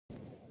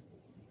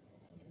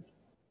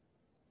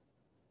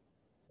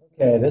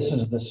Okay, this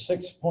is the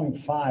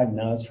 6.5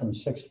 notes from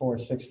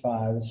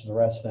 6465. This is the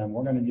rest of them.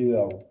 We're going to do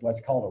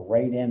what's called a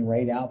rate in,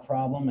 rate out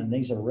problem. And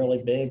these are really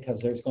big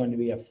because there's going to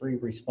be a free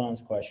response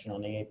question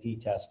on the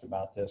AP test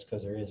about this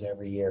because there is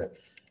every year.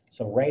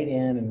 So rate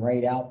in and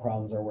rate out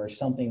problems are where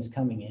something's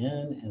coming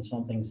in and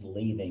something's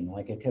leaving.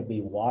 Like it could be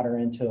water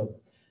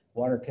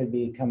could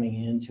be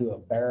coming into a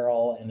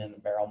barrel and then the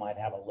barrel might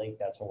have a leak.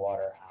 That's a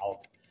water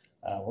out.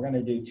 We're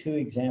going to do two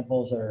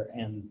examples,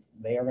 and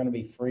they are going to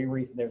be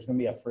free. There's going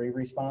to be a free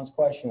response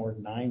question worth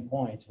 9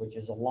 points, which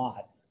is a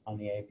lot on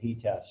the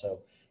AP test. So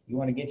you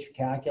want to get your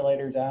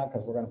calculators out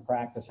because we're going to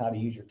practice how to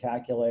use your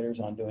calculators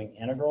on doing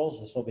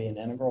integrals. This will be an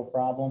integral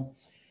problem,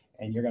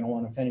 and you're going to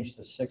want to finish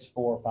the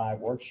 645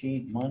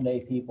 worksheet.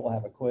 Monday, people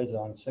have a quiz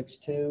on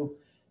 6.2,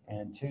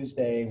 and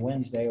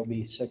Wednesday will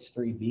be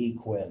 6.3b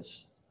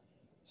quiz.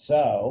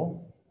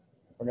 So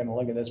we're going to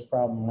look at this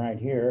problem right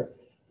here.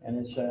 And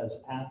it says,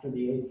 after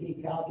the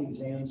AP Calc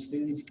exam,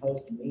 students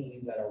post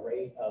means at a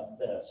rate of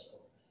this.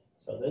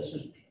 So this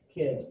is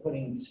kids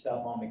putting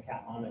stuff on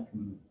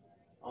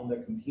the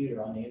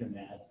computer, on the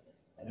internet,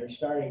 and they're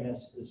starting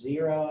this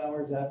 0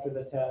 hours after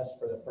the test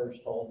for the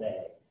first whole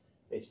day.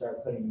 They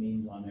start putting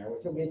means on there,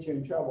 which will get you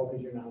in trouble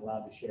because you're not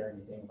allowed to share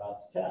anything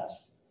about the test.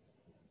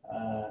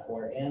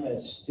 Where M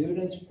is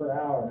students per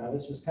hour. Now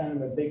this is kind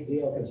of a big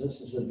deal because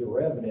this is a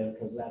derivative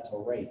because that's a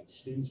rate.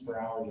 Students per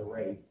hour is a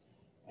rate.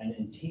 And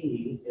then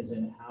T is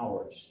in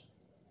hours.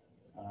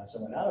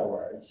 So in other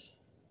words,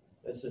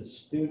 this is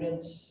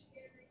students,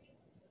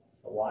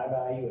 the Y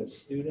value is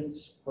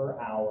students per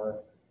hour,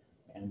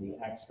 and the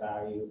X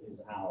value is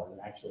hours.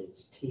 Actually,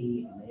 it's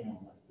T and M.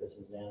 This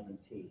is M and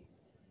T.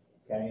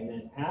 Okay, and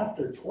then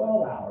after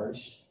 12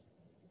 hours,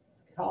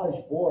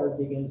 College Board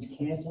begins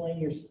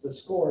canceling the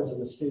scores of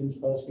the students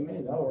posting in.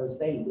 In other words,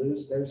 they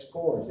lose their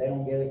scores. They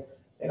don't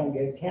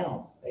get a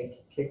count. They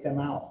kick them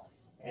out.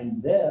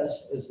 And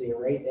this is the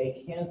rate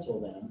they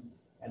cancel them,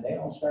 and they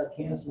don't start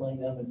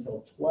canceling them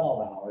until 12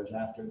 hours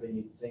after the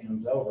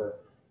exam's over.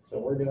 So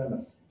we're doing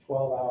the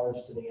 12 hours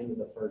to the end of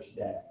the first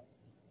day.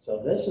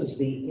 So this is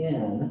the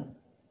in.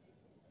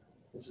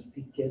 This is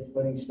kids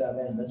putting stuff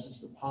in. This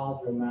is the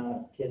positive amount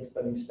of kids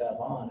putting stuff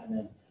on. And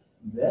then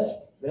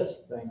this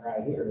thing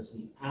right here is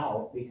the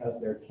out because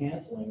they're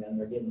canceling them.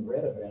 They're getting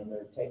rid of them.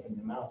 They're taking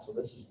them out. So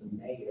this is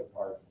the negative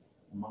part,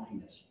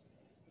 minus.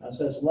 Now it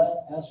says,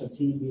 let S of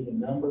T be the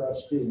number of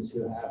students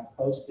who have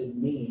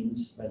posted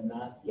means but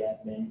not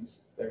yet means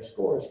their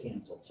scores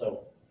canceled.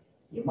 So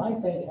you might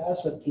think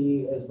S of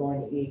T is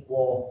going to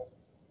equal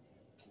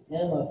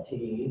M of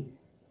T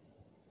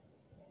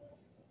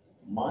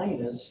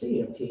minus C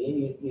of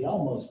T. You'd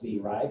almost be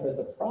right, but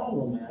the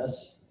problem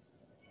is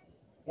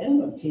M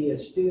of T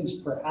is students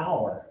per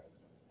hour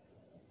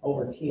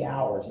over T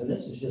hours, and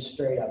this is just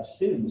straight up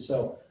students.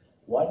 So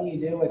what do you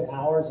do with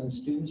hours and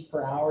students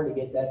per hour to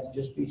get that to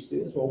just be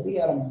students? Well, we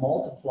got to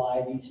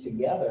multiply these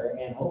together,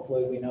 and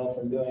hopefully we know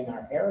from doing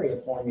our area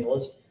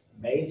formulas,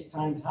 base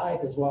times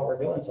height is what we're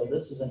doing. So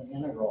this is an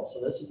integral.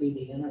 So this would be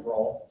the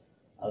integral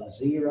of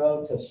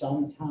 0 to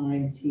some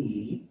time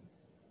t.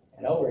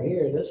 And over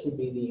here, this would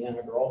be the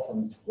integral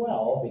from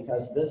 12,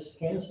 because this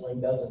canceling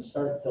doesn't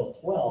start until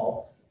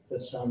 12 to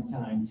some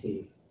time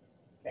t.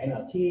 Okay,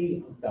 now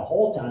t, the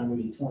whole time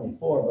would be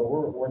 24, but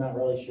we're not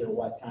really sure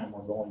what time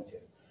we're going to.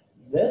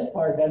 This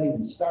part doesn't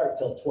even start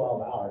till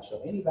 12 hours.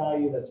 So any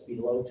value that's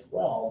below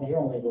 12, you're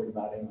only worried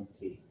about M of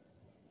T.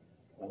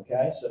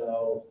 Okay,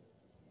 so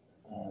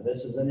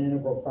this is an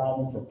integral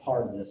problem for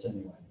part of this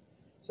anyway.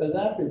 So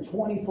after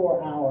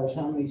 24 hours,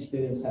 how many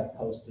students have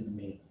posted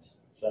means?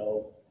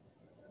 So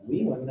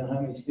we want to know how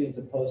many students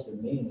have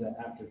posted means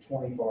after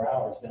 24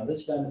 hours. Now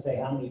this doesn't say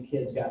how many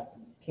kids got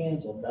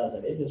canceled, does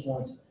it? It just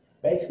wants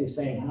basically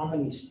saying how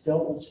many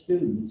total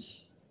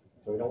students.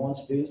 So we don't want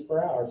students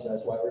per hour, so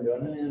that's why we're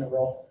doing an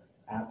integral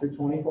after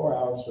 24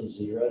 hours, so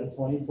 0 to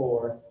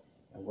 24,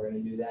 and we're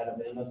going to do that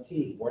of M of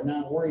T. We're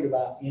not worried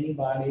about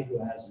anybody who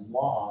has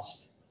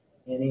lost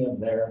any of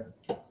their,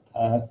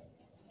 or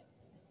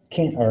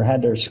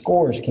had their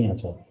scores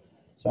canceled.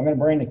 So I'm going to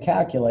bring the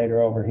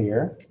calculator over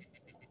here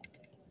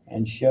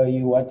and show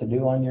you what to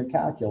do on your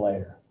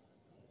calculator.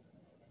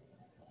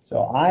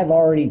 So I have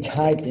already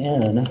typed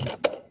in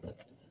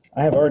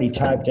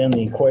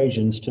the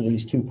equations to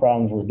these two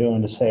problems we're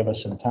doing to save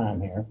us some time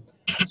here.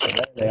 So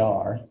there they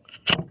are.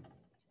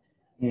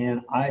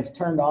 And I've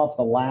turned off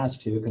the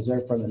last two because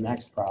they're for the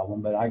next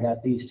problem, but I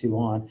got these two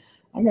on.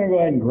 I'm going to go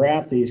ahead and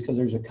graph these because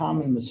there's a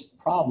common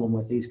problem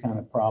with these kind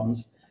of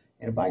problems.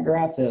 And if I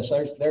graph this,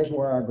 there's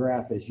where our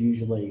graph is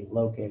usually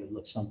located.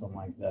 Looks something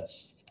like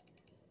this.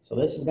 So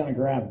this is going to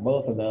graph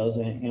both of those.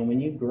 And when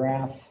you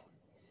graph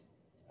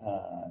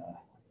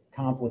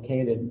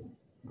complicated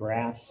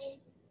graphs,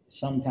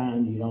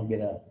 sometimes you don't get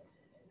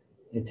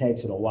it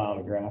takes it a while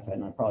to graph it,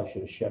 and I probably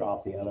should have shut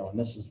off the other one.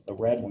 This is the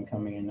red one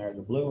coming in there.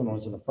 The blue one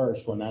was the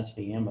first one. That's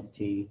the M of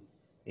T,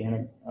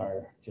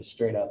 or just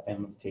straight up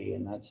M of T,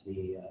 and that's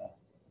the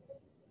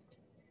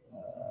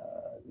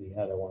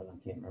other one. I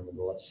can't remember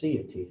the C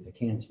of T, the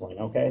canceling.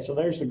 Okay, so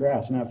there's the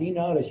graphs. Now, if you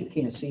notice, you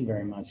can't see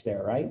very much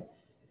there, right?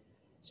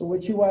 So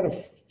what you want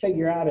to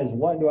figure out is,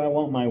 what do I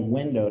want my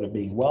window to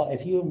be? Well,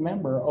 if you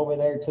remember over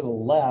there to the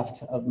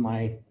left of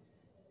my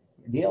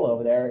deal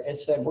over there, it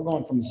said we're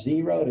going from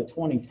 0 to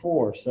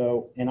 24.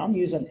 So, and I'm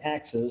using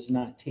X's,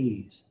 not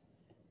T's.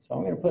 So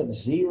I'm going to put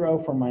 0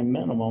 for my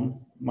minimum.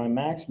 My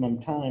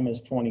maximum time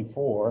is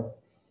 24.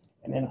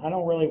 And then I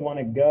don't really want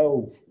to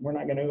go, we're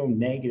not going to go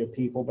negative,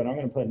 people, but I'm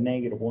going to put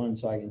 -1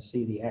 so I can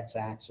see the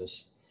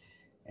X-axis.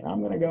 And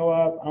I'm going to go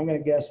up, I'm going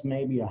to guess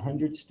maybe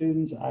 100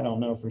 students. I don't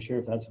know for sure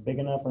if that's big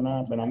enough or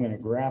not, but I'm going to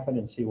graph it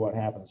and see what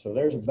happens. So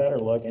there's a better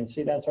look. And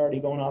see, that's already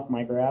going off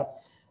my graph.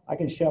 I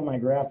can shut my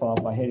graph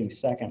off by hitting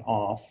second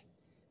off.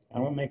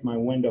 I'm going to make my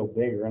window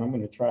bigger, and I'm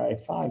going to try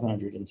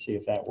 500 and see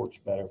if that works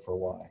better for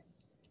Y.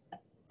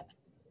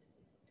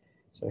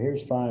 So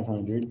here's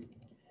 500.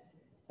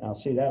 Now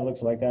see, that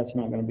looks like that's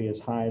not going to be as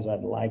high as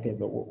I'd like it,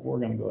 but we're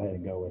going to go ahead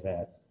and go with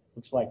that.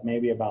 Looks like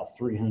maybe about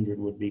 300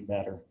 would be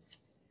better.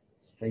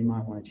 So you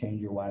might want to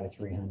change your Y to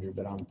 300,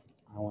 but I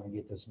want to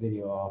get this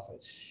video off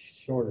as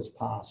short as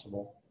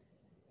possible.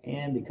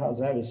 And because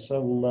that is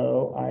so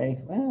low, I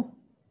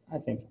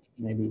think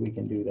maybe we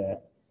can do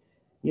that.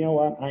 You know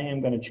what? I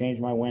am going to change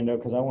my window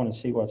because I want to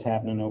see what's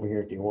happening over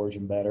here at the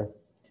origin better.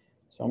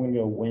 So I'm going to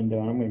go window,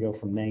 and I'm going to go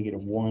from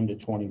 -1 to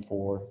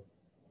 24.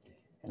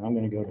 And I'm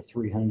going to go to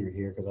 300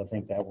 here because I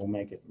think that will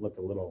make it look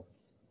a little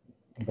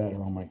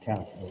better on my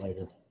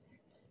calculator.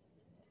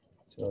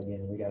 So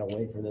again, we got to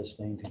wait for this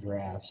thing to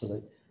graph. So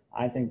that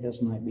I think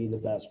this might be the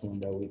best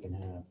window we can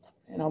have.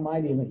 And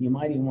you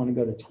might even want to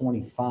go to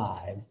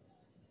 25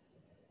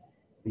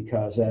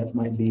 because that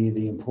might be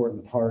the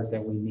important part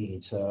that we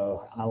need.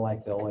 So I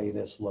like the way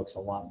this looks a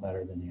lot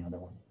better than the other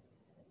one.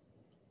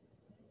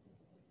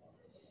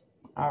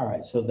 All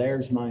right, so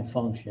there's my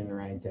function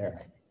right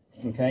there.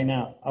 Okay,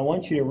 now I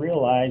want you to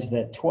realize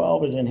that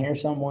 12 is in here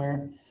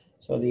somewhere.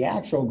 So the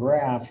actual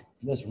graph,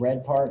 this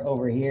red part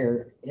over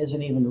here,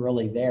 isn't even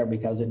really there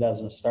because it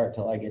doesn't start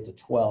till I get to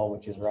 12,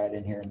 which is right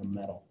in here in the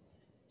middle.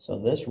 So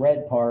this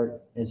red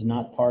part is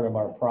not part of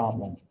our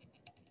problem.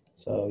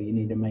 So you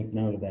need to make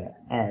note of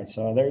that. All right,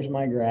 so there's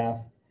my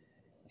graph.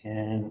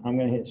 And I'm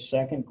going to hit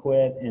second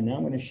quit, and now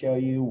I'm going to show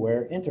you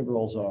where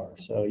integrals are.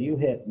 So you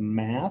hit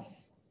math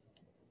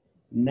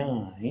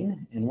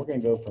 9, and we're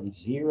going to go from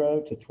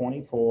 0 to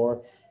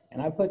 24.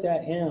 And I put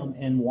that M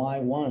in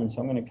Y1,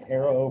 so I'm going to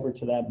arrow over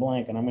to that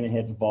blank, and I'm going to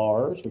hit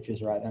vars, which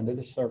is right under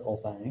the circle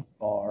thing,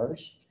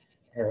 vars,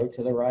 arrow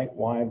to the right,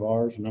 Y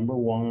vars, number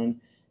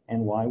 1,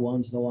 and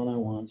Y1's the one I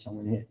want, so I'm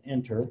going to hit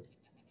enter.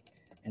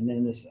 And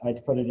then this, I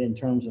put it in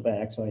terms of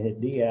X, so I hit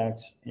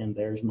DX, and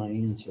there's my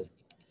answer.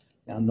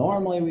 Now,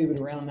 normally we would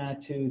round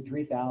that to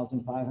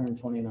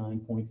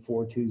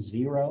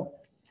 3,529.420,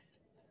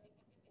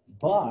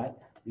 but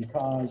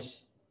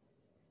because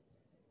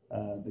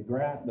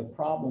the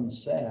problem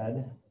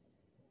said,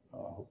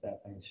 oh, I hope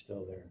that thing's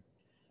still there.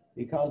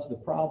 Because the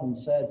problem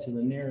said to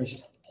the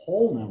nearest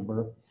whole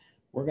number,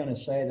 we're going to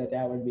say that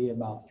that would be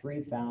about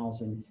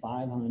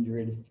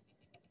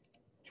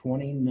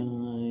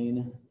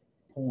 3,529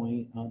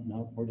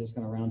 no, we're just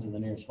going to round to the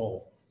nearest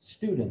whole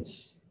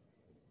students.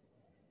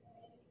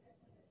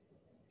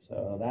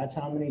 So that's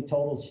how many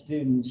total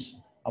students,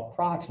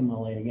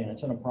 approximately, again,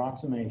 it's an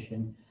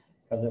approximation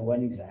because it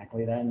wasn't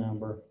exactly that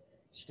number,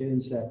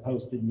 students that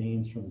posted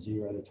means from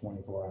 0 to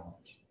 24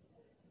 hours.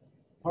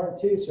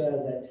 Part 2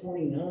 says that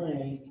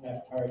 29,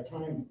 our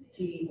time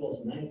t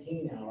equals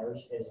 19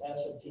 hours, is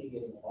S of t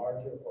getting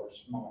larger or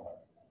smaller?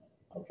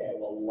 Okay,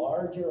 well,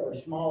 larger or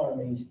smaller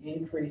means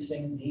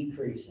increasing,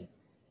 decreasing.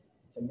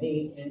 To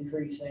me,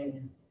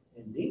 increasing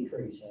and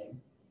decreasing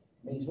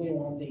means we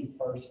want the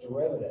first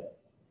derivative.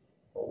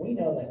 But we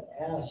know that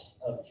S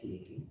of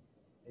t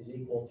is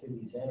equal to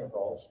these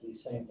integrals,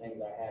 these same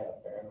things I had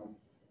up there. And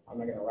I'm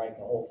not going to write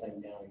the whole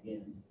thing down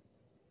again,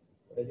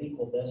 but it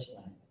equaled this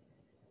thing.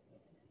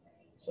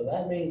 So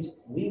that means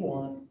we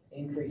want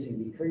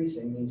increasing,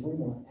 decreasing, means we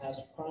want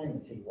S prime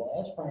of t. Well,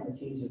 S prime of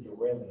t is a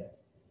derivative.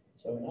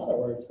 So in other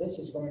words, this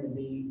is going to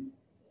be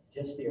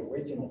just the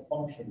original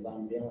functions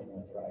I'm dealing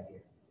with right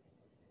here.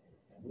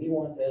 And we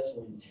want this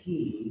when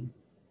t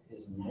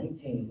is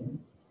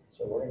 19.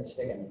 So we're going to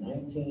stick a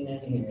 19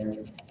 in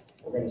here.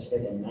 We're going to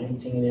stick a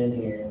 19 in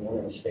here. And we're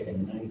going to stick a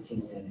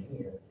 19 in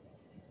here.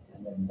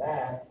 And then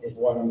that is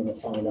what I'm going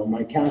to find on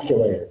my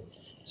calculator.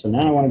 So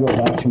now I want to go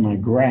back to my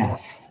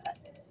graph.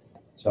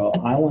 So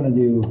I want to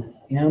do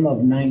M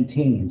of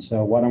 19.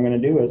 So what I'm going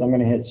to do is I'm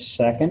going to hit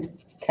second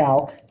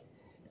calc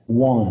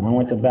 1. I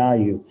want the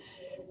value.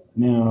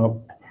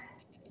 Now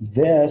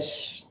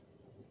this,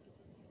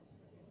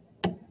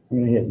 I'm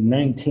going to hit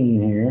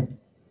 19 here.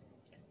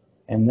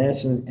 And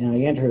this is, and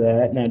I enter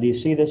that. Now do you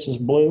see this is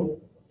blue?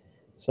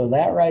 So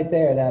that right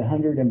there, that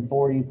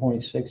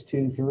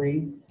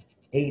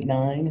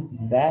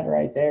 140.62389, that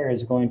right there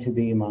is going to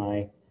be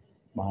my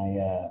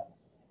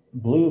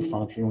blue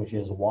function, which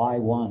is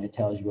Y1. It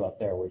tells you up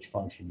there which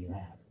function you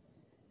have.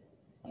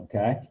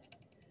 Okay?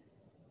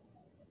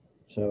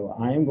 So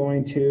I'm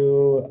going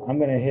to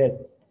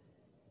hit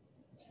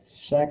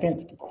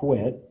second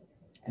quit,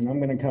 and I'm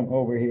going to come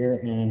over here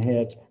and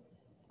hit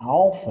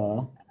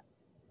alpha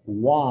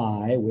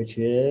y, which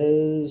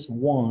is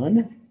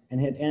 1, and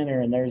hit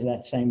enter, and there's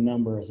that same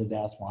number as a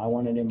decimal. I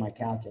want it in my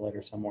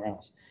calculator somewhere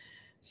else.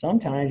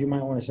 Sometimes you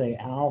might want to say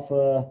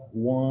alpha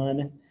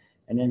 1,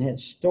 and then hit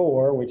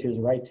store, which is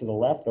right to the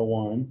left of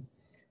 1,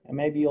 and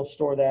maybe you'll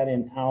store that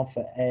in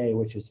alpha A,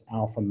 which is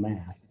alpha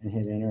math, and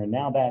hit enter, and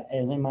now that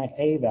is in my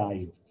A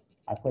value.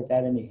 I put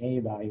that in the A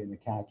value in the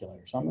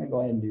calculator, so I'm going to go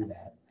ahead and do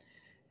that.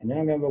 And then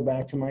I'm going to go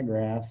back to my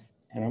graph,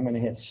 and I'm going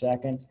to hit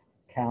second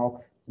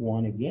calc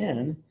 1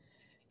 again,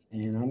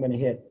 and I'm going to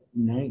hit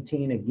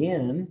 19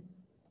 again.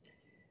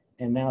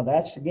 And now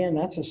that's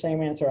the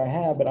same answer I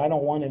have, but I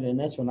don't want it in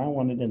this one. I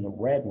want it in the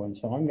red one.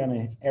 So I'm going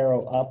to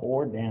arrow up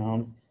or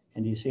down,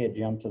 and do you see it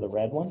jump to the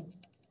red one?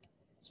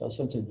 So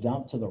since it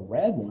jumped to the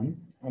red one,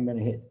 I'm going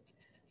to hit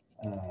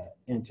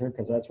enter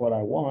because that's what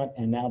I want.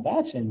 And now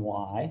that's in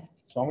Y.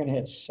 So I'm going to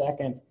hit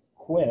second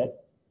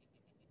quit.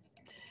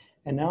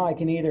 And now I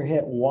can either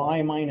hit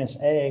Y minus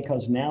A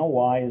because now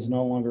Y is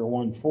no longer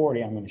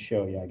 140. I'm going to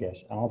show you, I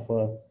guess,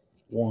 alpha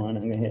 1.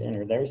 I'm going to hit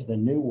enter. There's the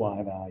new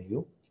Y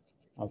value.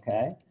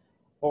 Okay.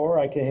 Or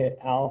I could hit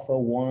alpha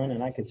 1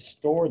 and I could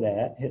store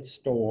that, hit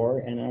store,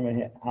 and I'm going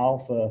to hit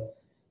alpha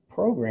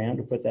program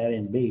to put that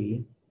in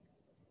B.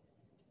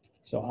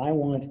 So I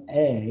want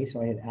A,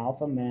 so I hit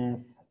alpha math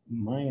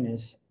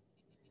minus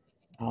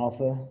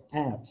alpha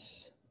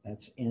apps.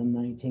 That's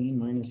M19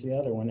 minus the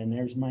other one, and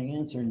there's my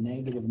answer,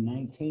 negative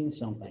 19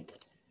 something.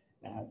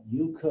 Now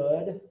you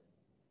could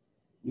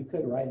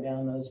write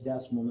down those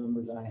decimal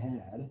numbers I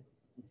had.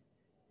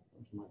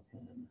 Where's my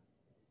pen?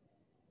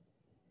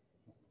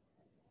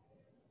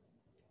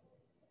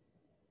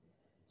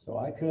 So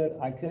I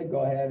could go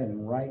ahead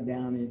and write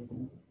down it.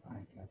 I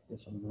got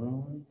this on the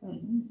wrong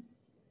thing.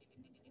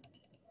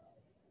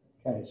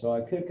 Okay, so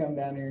I could come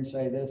down here and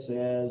say this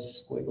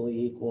is squiggly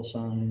equal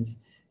signs.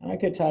 And I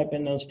could type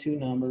in those two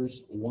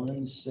numbers,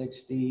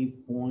 160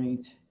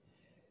 point,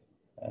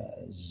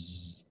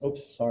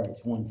 oops, sorry,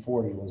 it's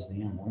 140 was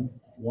the M one.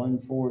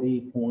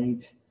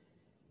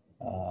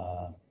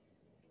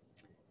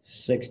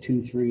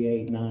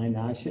 140.62389.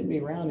 Now I shouldn't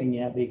be rounding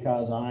yet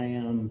because I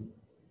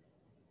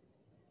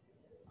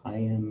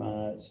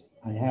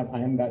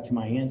haven't got to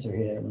my answer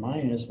here.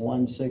 Minus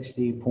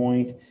 160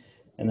 point,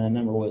 and that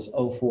number was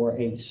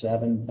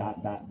 0487 ...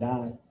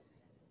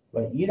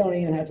 But you don't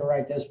even have to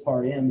write this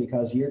part in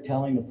because you're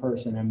telling the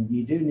person, and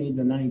you do need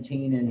the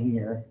 19 in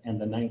here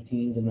and the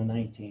 19s and the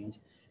 19s.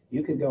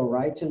 You could go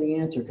right to the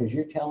answer because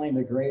you're telling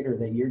the grader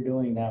that you're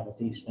doing that with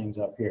these things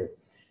up here.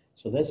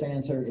 So this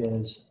answer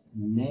is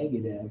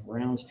negative,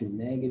 rounds to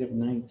negative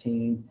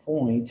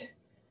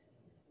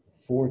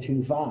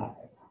 19.425.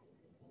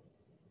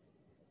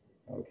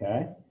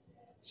 Okay,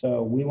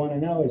 so we want to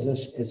know, is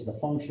the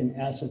function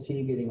s of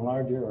t getting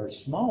larger or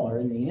smaller?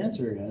 And the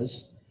answer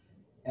is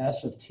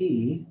s of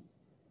t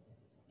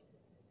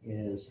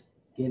is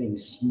getting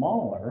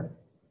smaller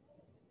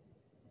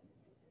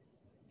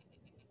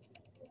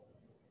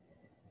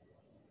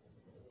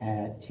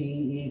at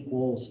t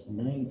equals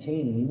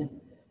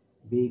 19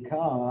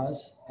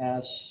 because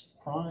s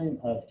prime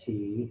of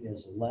t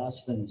is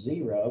less than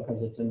 0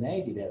 because it's a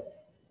negative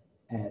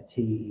at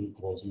t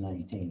equals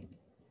 19.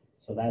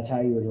 So that's how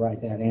you would write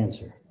that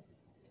answer.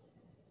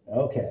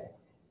 Okay,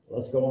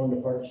 let's go on to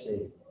part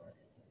C.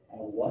 At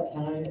what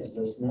time is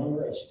this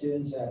number of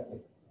students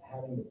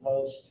having to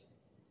post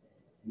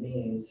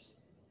means?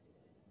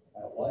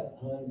 At what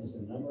time is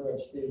the number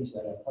of students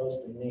that have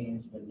posted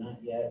means but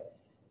not yet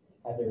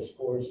had their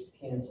scores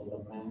canceled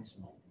a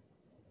maximum?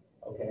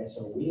 Okay,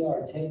 so we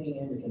are taking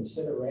into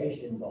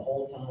consideration the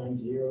whole time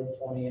 0 to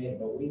 28,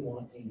 but we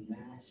want a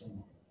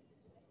maximum.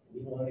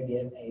 We want to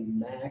get a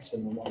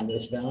maximum on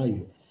this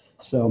value.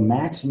 So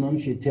maximum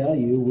should tell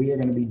you we are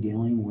going to be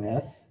dealing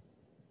with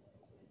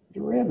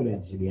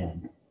derivatives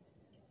again.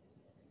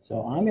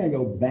 So I'm going to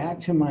go back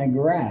to my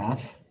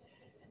graph,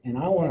 and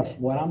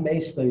what I'm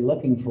basically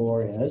looking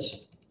for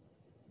is,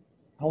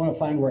 I want to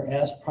find where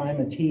s prime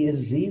of t is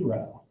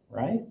 0,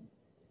 right?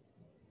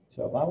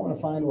 So if I want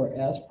to find where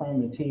s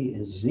prime of t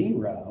is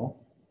 0,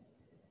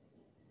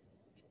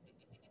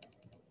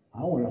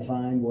 I want to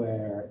find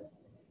where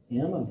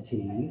m of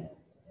t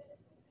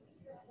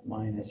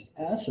minus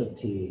s of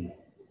t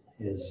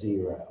is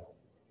 0.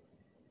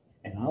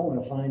 And I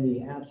want to find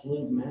the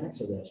absolute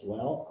max of this.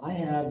 Well, I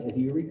have, if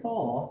you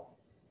recall,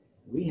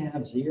 we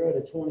have 0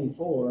 to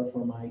 24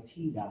 for my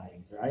t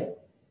values, right?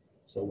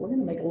 So we're going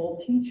to make a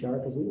little t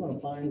chart because we want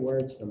to find where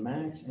it's the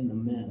max and the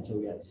min. So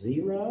we got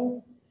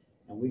 0,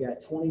 and we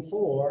got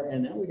 24,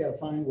 and then we got to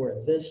find where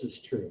this is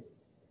true.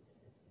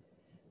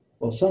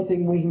 Well,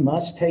 something we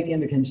must take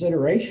into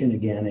consideration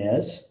again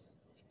is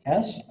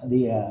I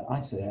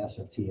said s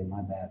of t, and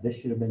my bad. This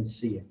should have been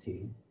c of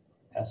t.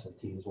 S of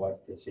t is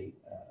what this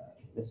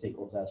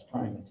equals s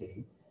prime of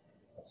t.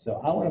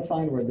 So I want to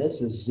find where this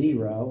is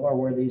 0 or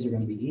where these are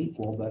going to be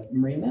equal. But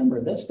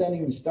remember, this doesn't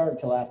even start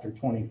till after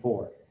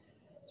 24.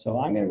 So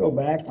I'm going to go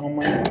back on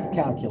my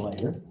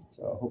calculator.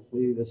 So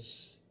hopefully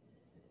this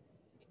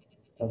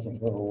doesn't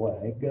go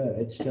away. Good,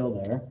 it's still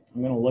there.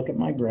 I'm going to look at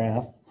my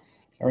graph.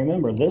 And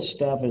remember, this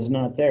stuff is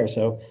not there.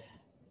 So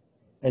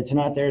it's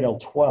not there till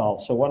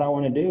 12. So what I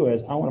want to do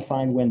is I want to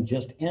find when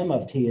just m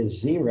of t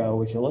is 0,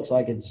 which it looks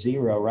like it's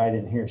 0 right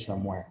in here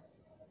somewhere.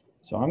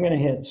 So I'm going to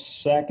hit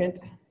second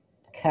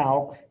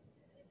calc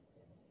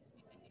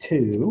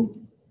 2,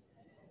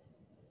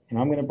 and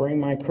I'm going to bring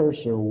my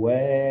cursor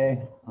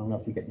way, I don't know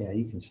if you can, yeah,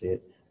 you can see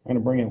it. I'm going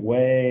to bring it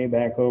way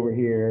back over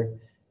here.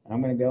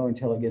 I'm going to go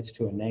until it gets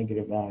to a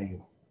negative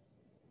value.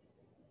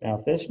 Now,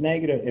 if this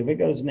negative, if it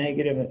goes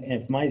negative,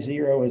 if my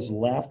 0 is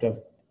left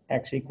of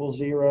x equals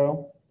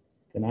 0,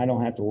 then I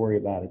don't have to worry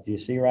about it. Do you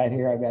see right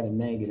here? I've got a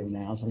negative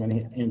now, so I'm going to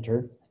hit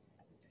enter.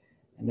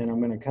 And then I'm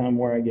going to come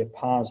where I get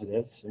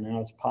positive. So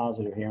now it's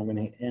positive here. I'm going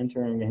to hit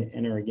enter, I'm going to hit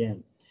enter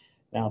again.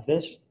 Now, if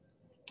this,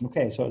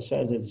 okay, so it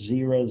says it's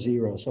 0,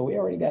 0. So we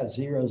already got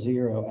 0,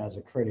 0 as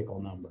a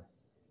critical number.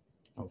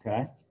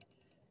 Okay?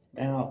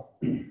 Now,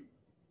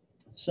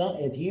 so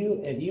if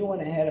you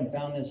went ahead and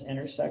found this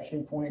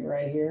intersection point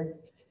right here,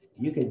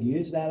 you could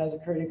use that as a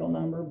critical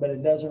number, but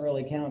it doesn't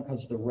really count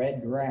because the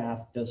red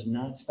graph does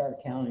not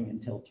start counting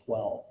until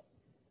 12.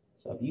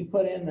 So if you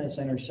put in this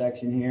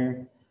intersection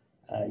here,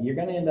 you're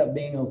going to end up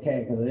being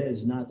okay because it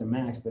is not the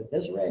max, but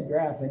this red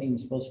graph ain't even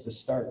supposed to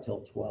start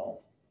till 12.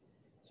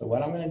 So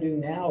what I'm going to do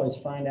now is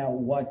find out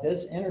what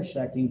this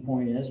intersecting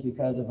point is,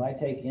 because if I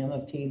take m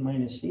of t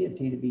minus c of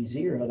t to be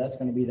 0, that's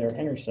going to be their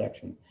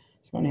intersection.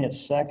 So I'm going to hit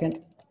second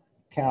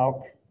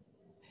calc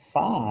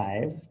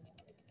 5.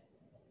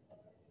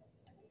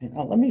 And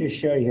let me just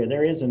show you here.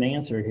 There is an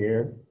answer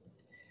here.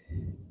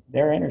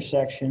 Their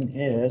intersection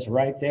is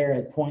right there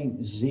at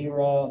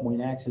 0.0,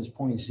 when x is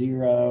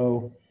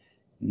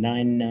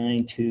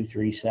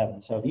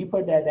 0.099237. So if you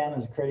put that down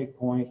as a critical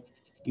point,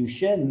 you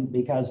shouldn't,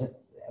 because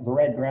the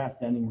red graph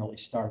doesn't even really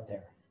start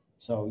there.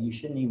 So you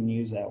shouldn't even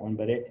use that one,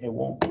 but it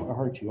won't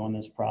hurt you on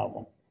this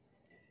problem.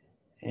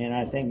 And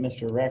I think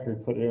Mr.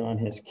 Record put it on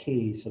his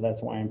key, so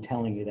that's why I'm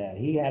telling you that.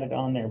 He had it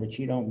on there, but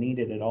you don't need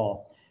it at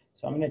all.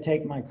 So I'm going to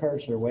take my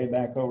cursor way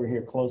back over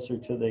here closer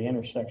to the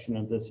intersection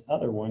of this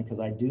other one, because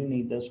I do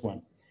need this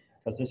one,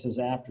 because this is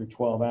after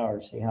 12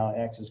 hours. See how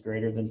x is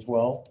greater than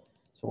 12?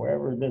 So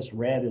wherever this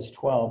red is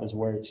 12 is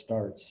where it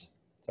starts.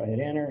 So I hit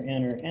enter,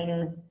 enter,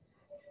 enter.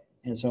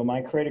 And so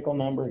my critical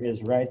number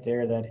is right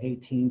there, that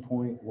 18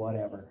 point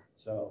whatever.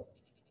 So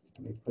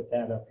let me put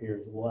that up here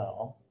as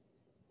well.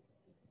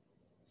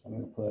 So I'm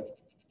going to put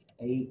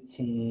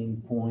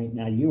 18 point.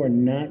 Now you are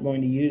not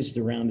going to use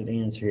the rounded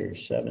answer here.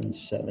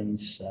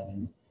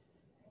 777,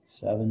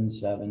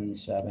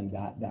 777,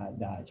 dot, dot,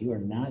 dot. You are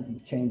not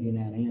changing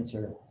that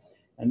answer.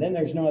 And then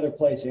there's no other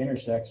place it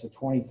intersects, so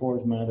 24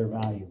 is my other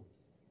value.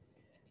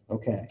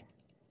 Okay,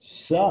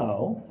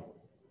 so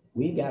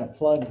we got to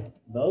plug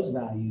those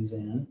values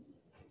in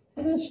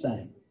to this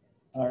thing,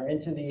 or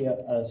into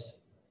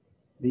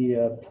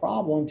the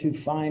problem to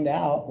find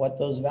out what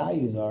those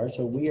values are.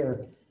 So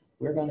we're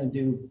going to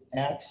do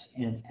x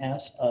and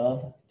s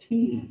of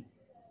t.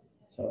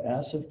 So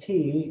s of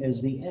t is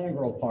the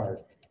integral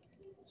part.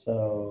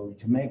 So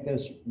to make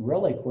this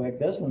really quick,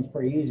 this one's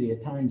pretty easy.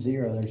 At time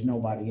 0, there's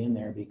nobody in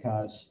there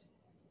because,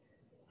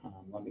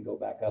 let me go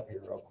back up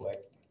here real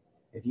quick.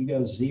 If you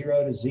go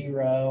 0 to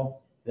 0,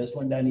 this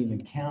one doesn't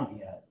even count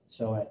yet.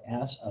 So at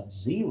s of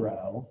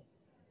 0,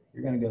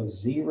 you're going to go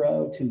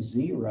 0 to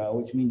 0,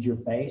 which means your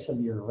base of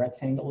your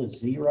rectangle is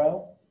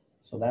 0.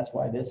 So that's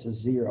why this is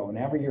 0.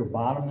 Whenever your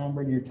bottom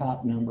number and your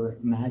top number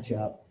match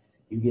up,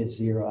 you get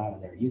 0 out of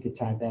there. You could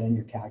type that in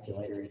your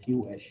calculator if you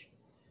wish.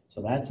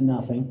 So that's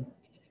nothing.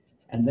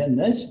 And then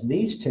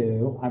these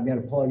two, I've got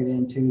to plug it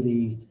into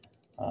the,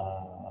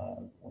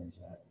 what is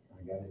that?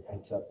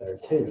 It's up there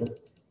too.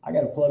 I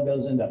got to plug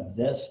those into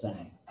this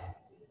thing.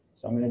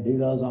 So I'm going to do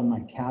those on my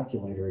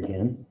calculator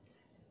again.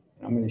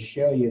 I'm going to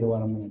show you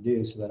what I'm going to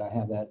do so that I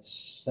have that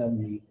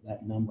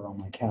number on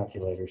my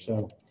calculator.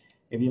 So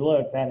if you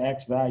look, that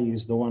x value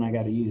is the one I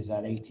got to use,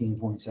 that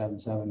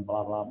 18.77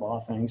 blah, blah, blah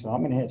thing. So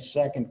I'm going to hit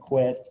second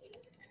quit,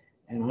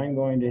 and I'm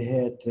going to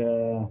hit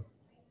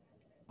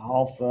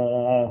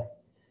alpha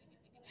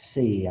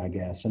C, I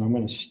guess. And I'm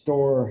going to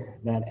store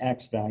that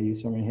x value.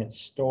 So I'm going to hit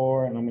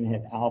store, and I'm going to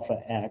hit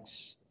alpha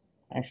x.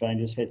 Actually, I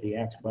just hit the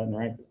x button,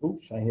 right?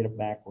 Oops, I hit it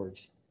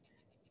backwards.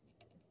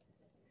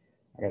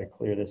 I got to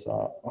clear this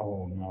off.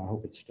 Oh, no, I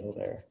hope it's still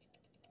there.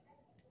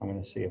 I'm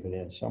going to see if it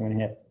is. So I'm going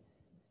to hit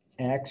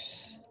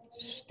X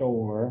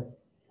store,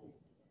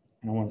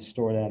 and I want to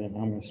store that in,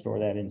 I'm going to store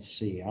that in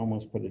C. I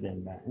almost put it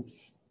in back.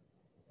 Oops.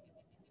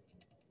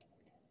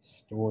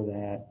 Store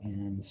that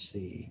in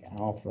C,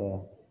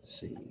 alpha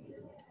C.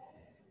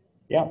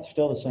 Yeah, it's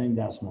still the same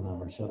decimal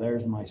number. So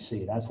there's my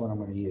C. That's what I'm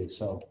going to use.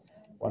 So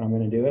what I'm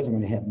going to do is I'm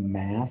going to hit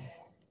math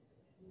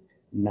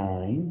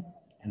 9,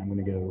 and I'm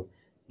going to go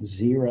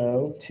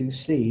 0 to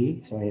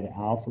C, so I hit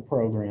alpha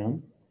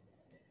program,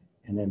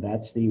 and then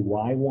that's the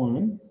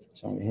Y1,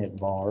 so I'm going to hit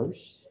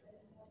vars,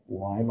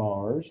 Y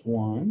vars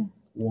 1,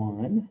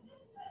 1,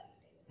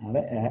 out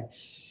of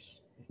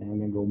X, and I'm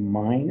going to go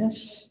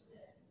minus,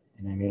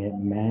 and I'm going to hit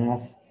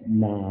math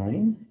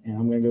 9, and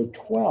I'm going to go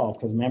 12,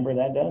 because remember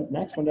that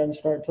next one doesn't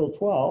start till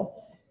 12,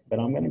 but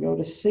I'm going to go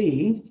to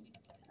C,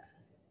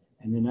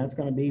 And then that's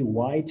going to be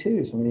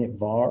y2. So I'm going to hit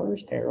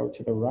vars, arrow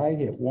to the right,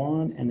 hit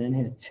 1, and then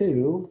hit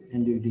 2,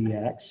 and do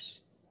dx.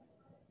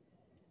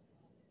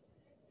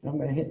 And I'm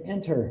going to hit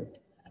enter.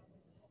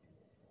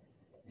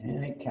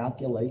 And it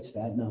calculates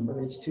that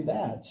number is to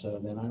that. So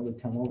then I would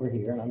come over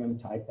here, and I'm going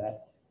to type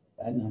that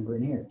number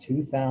in here,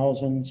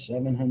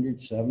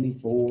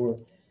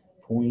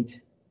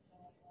 2,774.475.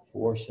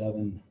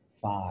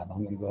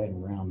 I'm going to go ahead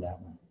and round that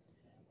one.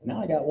 Now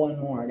I got one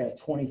more. I got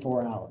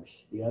 24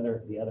 hours, the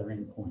other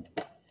endpoint.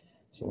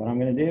 So what I'm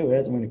going to do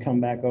is I'm going to come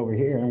back over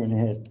here. I'm going to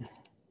hit,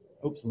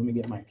 oops, let me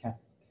get my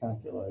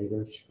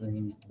calculator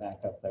screen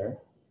back up there.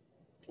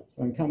 So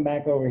I'm going to come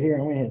back over here.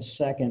 I'm going to hit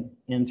second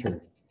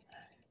enter.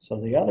 So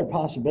the other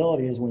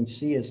possibility is when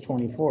C is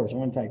 24. So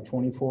I'm going to type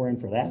 24 in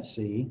for that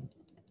C.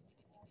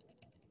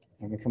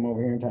 I'm going to come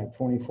over here and type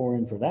 24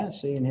 in for that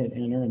C and hit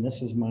enter. And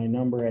this is my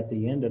number at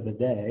the end of the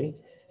day.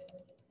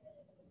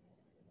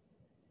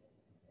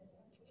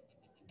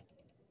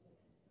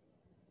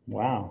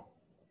 Wow.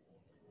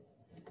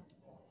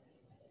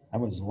 That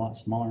was a lot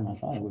smaller than I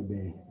thought it would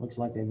be. Looks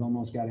like they've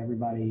almost got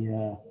everybody,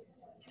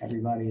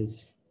 everybody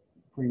is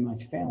pretty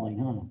much failing,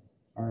 huh?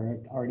 Or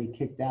already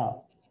kicked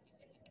out.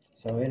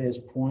 So it is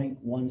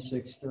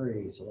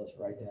 0.163. So let's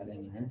write that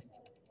in there.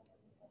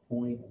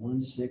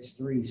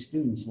 0.163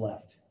 students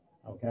left,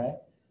 okay?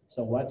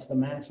 So what's the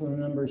maximum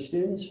number of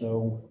students?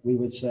 So we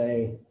would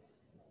say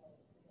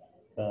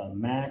the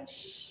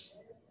max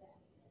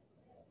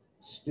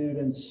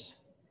students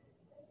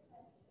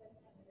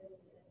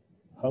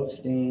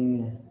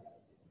hosting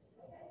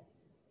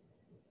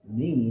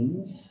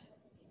means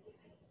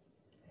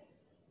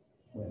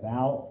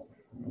without,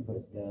 I'm going to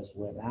put this,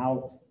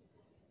 without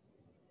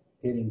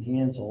getting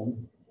canceled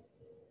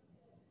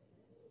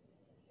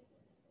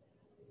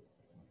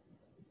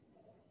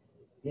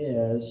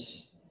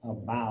is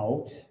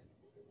about,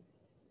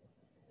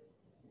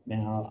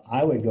 now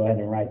I would go ahead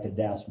and write the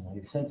decimal.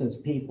 Since it's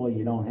people,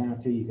 you don't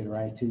have to, you can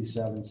write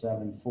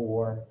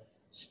 2774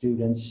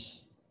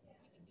 students.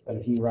 But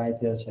if you write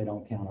this, they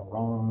don't count it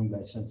wrong.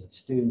 But since it's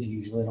students, you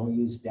usually don't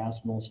use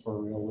decimals for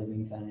real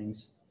living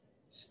things.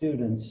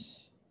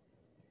 Students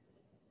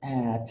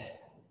at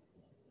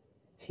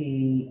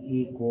T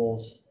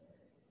equals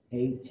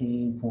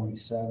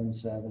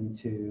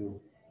 18.772.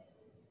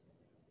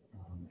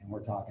 And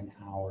we're talking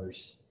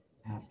hours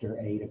after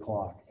 8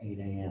 o'clock, 8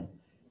 a.m.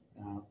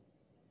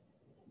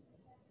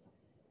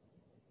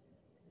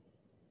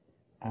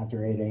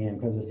 After 8 a.m.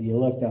 Because if you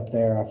looked up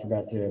there, I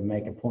forgot to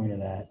make a point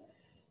of that.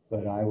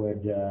 But I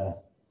would,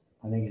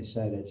 I think it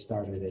said it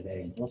started at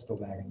 8. Let's go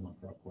back and look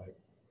real quick,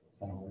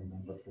 because I don't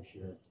remember for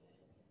sure.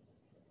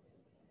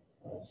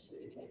 Let's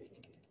see.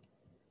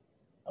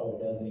 Oh,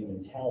 it doesn't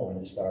even tell when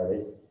it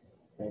started.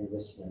 Maybe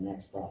this is the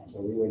next problem. So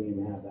we wouldn't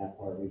even have that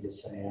part. We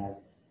just say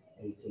at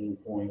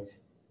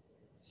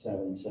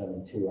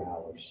 18.772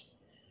 hours.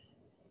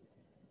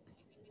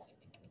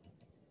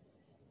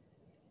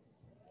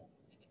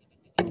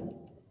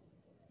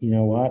 You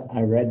know what?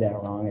 I read that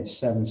wrong. It's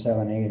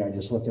 778. I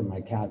just looked at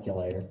my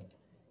calculator.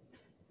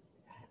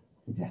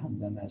 I've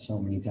done that so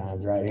many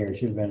times right here. It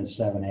should have been a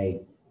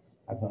 78.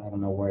 I don't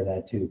know where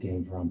that 2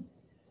 came from.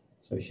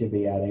 So it should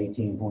be at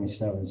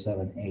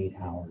 18.778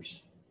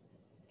 hours.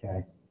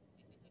 Okay.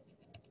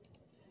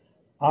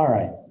 All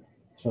right.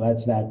 So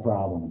that's that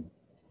problem.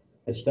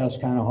 This stuff's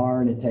kind of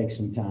hard. It takes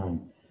some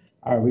time.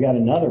 All right. We got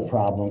another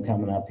problem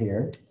coming up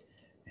here.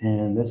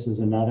 And this is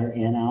another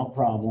in-out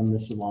problem.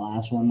 This is the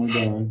last one we're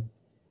doing.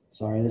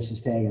 Sorry this is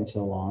taking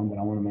so long, but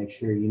I want to make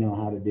sure you know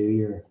how to do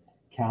your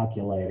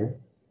calculator.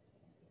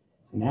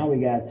 So now we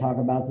got to talk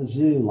about the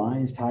zoo,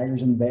 lions,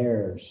 tigers, and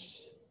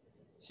bears.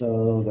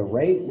 So the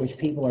rate which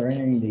people are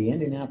entering the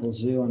Indianapolis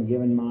Zoo on a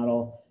given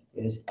model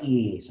is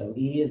E. So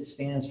E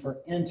stands for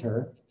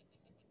enter.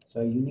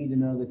 So you need to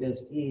know that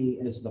this E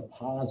is the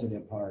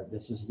positive part.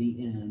 This is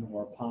the N,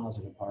 or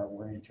positive part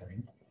we're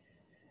entering.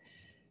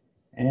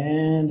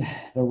 And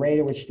the rate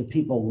at which the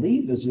people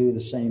leave the zoo the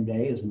same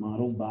day is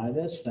modeled by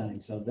this thing.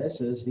 So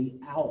this is the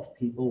out,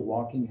 people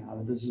walking out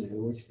of the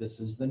zoo, which this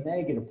is the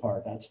negative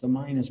part. That's the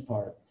minus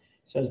part.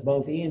 It says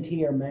both E and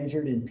T are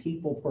measured in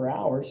people per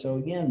hour. So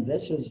again,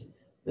 this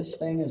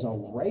thing is a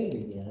rate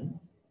again,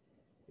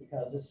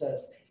 because it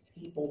says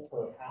people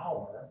per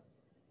hour.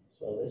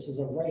 So this is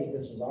a rate.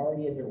 This is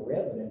already a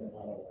derivative, in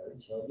other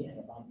words. So again,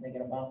 if I'm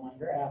thinking about my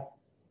graph,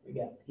 we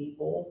got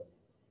people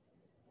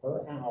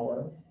per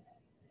hour.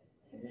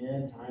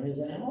 And time is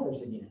in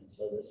hours again.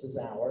 So this is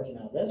hours.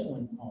 Now this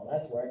one, oh,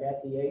 that's where I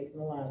got the 8 from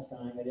the last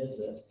time. It is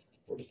this.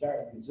 We're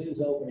starting, the zoo's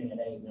opening at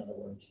 8, in other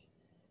words.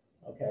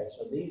 Okay,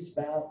 so these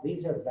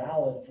are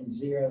valid from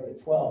 0 to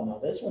 12. Now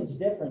this one's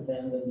different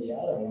than the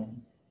other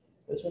one.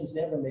 This one's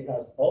different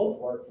because both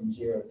work from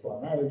 0 to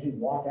 12. In other words, you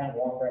walk out,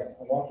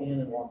 walk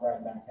in, and walk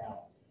right back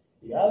out.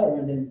 The other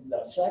one,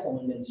 the second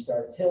one didn't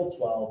start till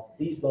 12.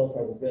 These both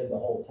are good the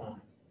whole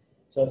time.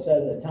 So it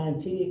says at time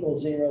T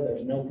equals 0,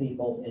 there's no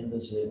people in the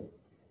zoo.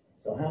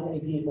 So how many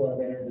people have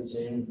entered the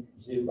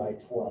zoo by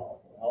 12?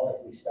 Well,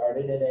 if we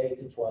started at 8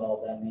 to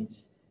 12, that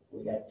means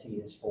we got T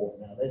is 4.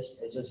 Now, is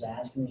this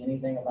asking me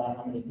anything about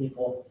how many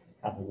people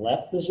have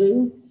left the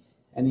zoo?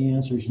 And the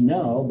answer is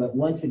no, but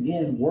once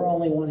again, we're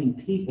only wanting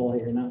people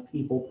here, not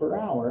people per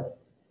hour.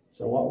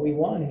 So what we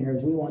want here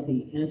is we want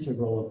the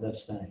integral of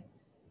this thing.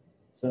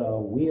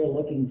 So we are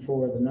looking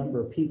for the number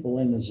of people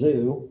in the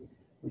zoo,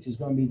 which is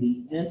going to be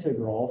the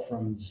integral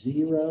from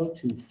 0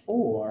 to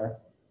 4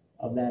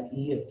 of that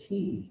e of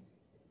t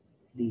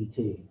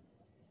dt.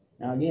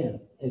 Now again,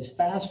 it's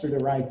faster to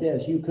write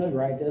this. You could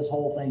write this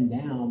whole thing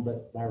down,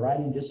 but by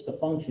writing just the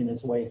function,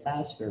 it's way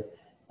faster.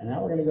 And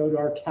now we're going to go to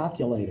our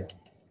calculator.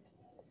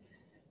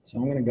 So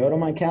I'm going to go to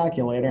my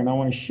calculator and I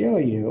want to show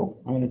you,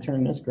 I'm going to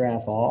turn this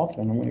graph off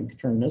and I'm going to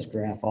turn this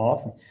graph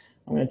off.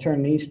 I'm going to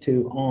turn these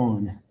two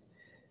on.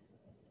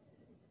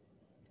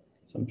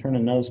 So I'm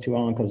turning those two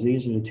on because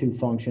these are the two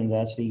functions.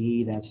 That's the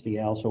E, that's the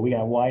L. So we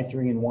got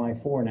Y3 and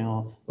Y4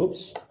 now.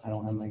 Oops, I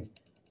don't have my,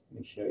 let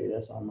me show you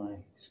this on my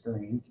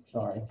screen.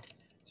 Sorry.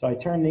 So I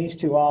turn these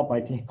two off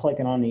by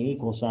clicking on the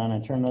equal sign. I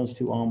turn those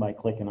two on by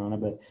clicking on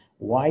it. But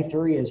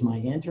Y3 is my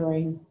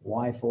entering,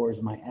 Y4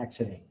 is my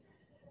exiting.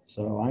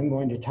 So I'm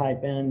going to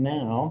type in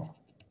now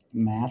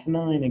math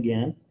 9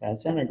 again.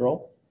 That's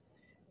integral.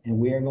 And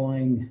we are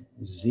going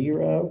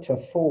 0 to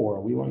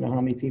 4. We want to know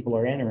how many people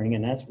are entering,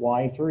 and that's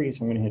Y3.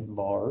 So I'm going to hit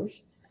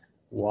vars.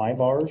 Y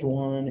bar is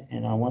 1,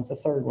 and I want the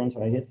third one,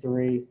 so I hit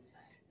 3.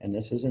 And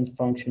this is a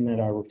function that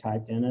I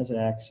typed in as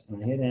X,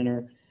 and I hit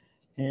enter,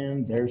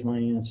 and there's my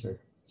answer.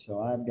 So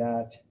I've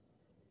got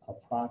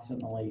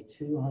approximately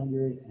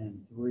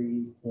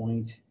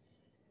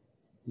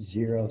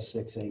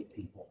 203.068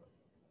 people.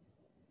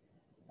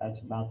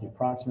 That's about the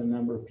approximate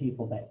number of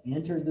people that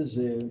entered the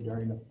zoo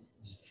during the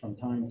from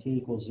time t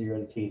equals 0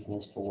 to t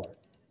equals 4.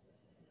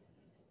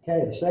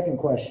 Okay, the second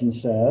question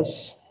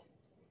says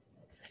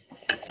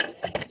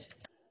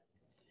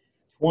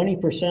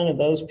 20% of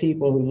those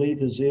people who leave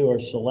the zoo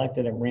are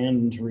selected at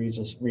random to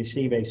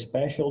receive a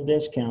special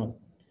discount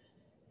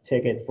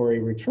ticket for a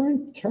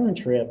return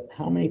trip.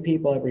 How many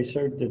people have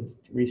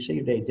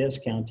received a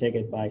discount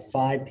ticket by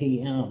 5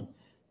 p.m.?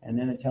 And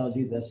then it tells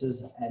you this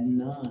is at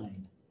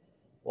 9.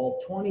 Well,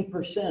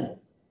 20%.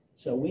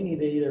 So we need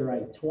to either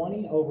write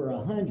 20 over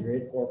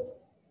 100 or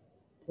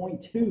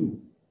 0.2.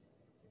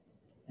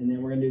 And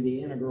then we're going to do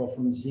the integral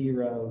from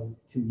 0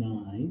 to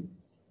 9.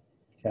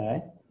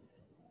 Okay.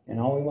 And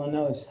all we want to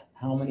know is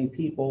how many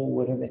people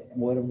would have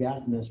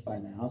gotten this by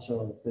now.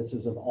 So if this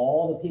is of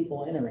all the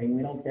people entering,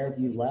 we don't care if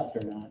you left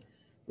or not.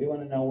 We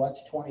want to know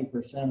what's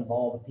 20% of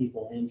all the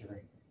people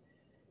entering.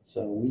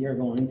 So we are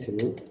going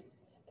to,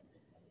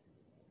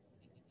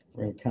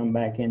 we're going to come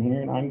back in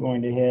here and I'm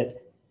going to hit,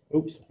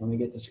 oops, let me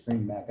get the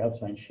screen back up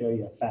so I can show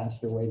you a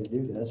faster way to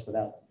do this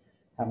without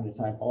having to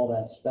type all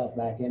that stuff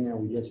back in there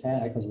we just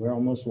had, because we're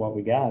almost what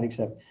we got,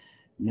 except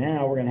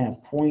now we're going to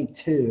have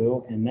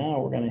 0.2, and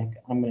now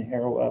I'm going to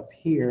arrow up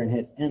here and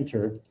hit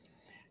enter,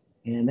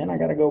 and then I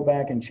got to go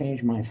back and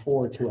change my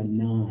 4 to a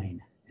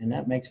 9, and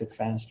that makes it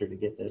faster to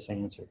get this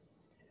answer.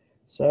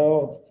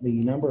 So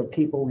the number of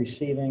people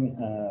receiving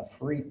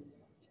free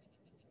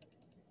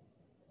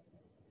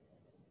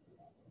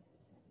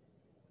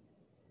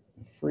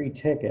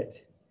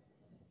ticket.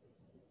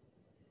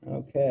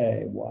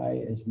 Okay,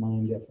 why is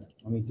mine different?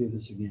 Let me do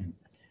this again.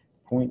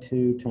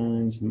 0.2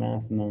 times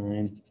math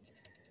 9.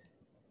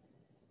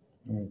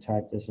 I'm going to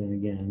type this in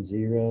again.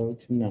 0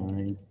 to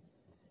 9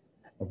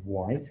 of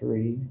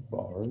Y3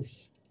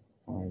 bars.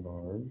 Y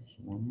bars.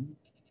 1,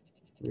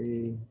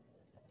 3,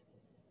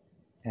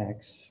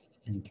 X,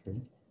 enter.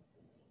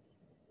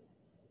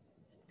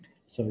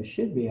 So it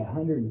should be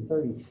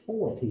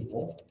 134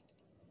 people.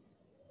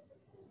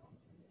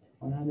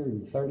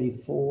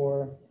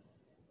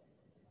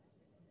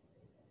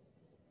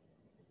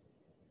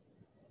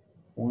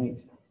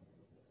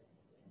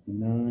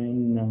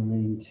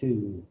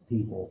 134.992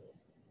 people.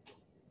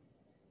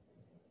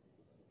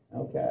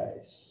 Okay,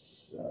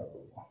 so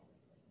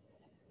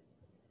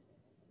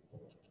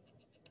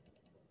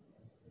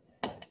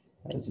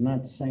that's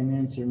not the same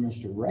answer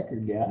Mr.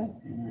 Record got,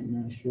 and I'm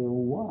not sure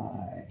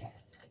why.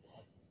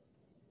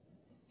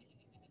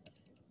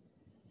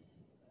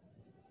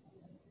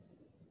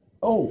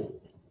 Oh,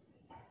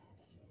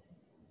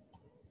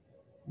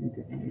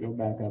 okay, let me go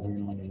back over here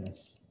and look at this.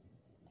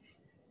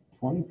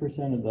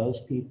 20% of those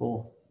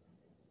people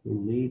who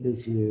leave the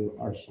zoo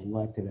are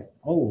selected at,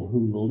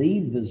 who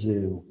leave the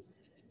zoo.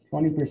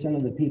 20%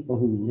 of the people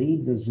who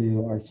leave the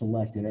zoo are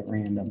selected at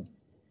random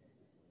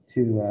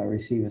to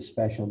receive a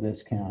special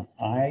discount.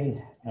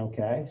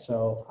 Okay,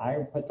 so I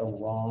put the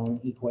wrong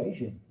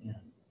equation in.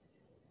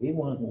 We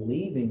want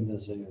leaving the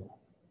zoo.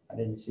 I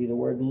didn't see the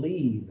word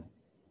leave.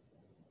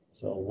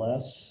 So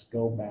let's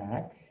go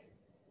back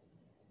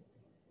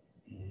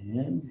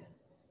and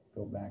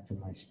go back to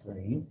my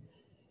screen.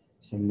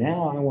 So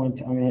now I'm going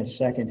to hit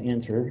second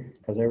enter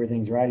because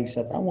everything's right,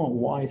 except I want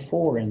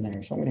Y4 in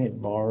there. So I'm going to hit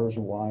vars,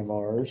 Y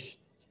vars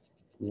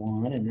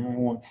 1, and now I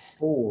want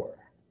 4.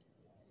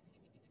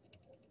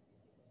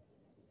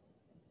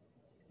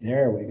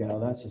 There we go.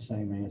 That's the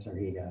same answer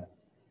he got.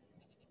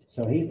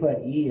 So he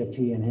put E of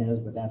T in his,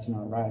 but that's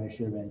not right. It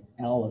should have been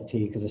L of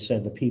T because it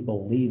said the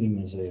people leaving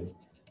the zoo.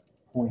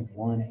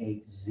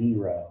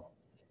 0.180.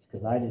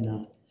 because I did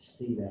not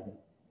see that.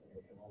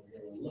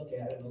 We'll look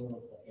at it a little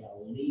bit. Yeah,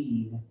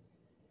 leave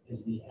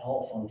is the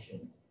L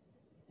function.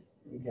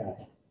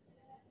 Okay.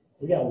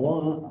 We got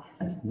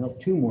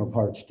two more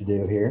parts to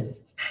do here,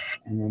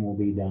 and then we'll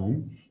be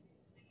done.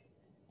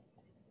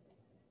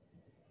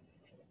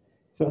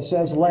 So it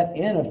says let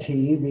n of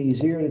t be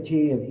 0 to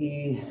t of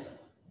e.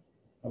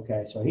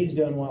 Okay, so he's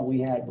doing what we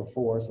had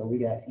before. So we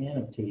got n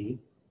of t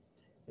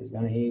is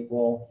going to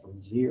equal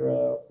from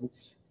 0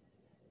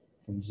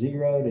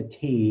 to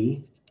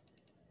t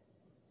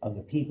of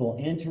the people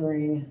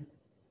entering,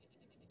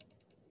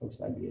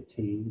 that'd be a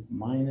t,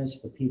 minus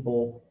the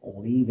people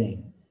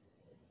leaving.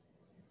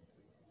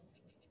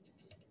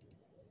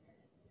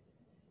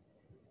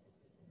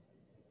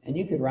 And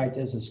you could write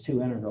this as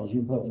two integrals. You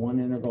can put one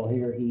integral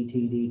here, et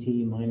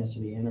dt, minus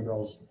the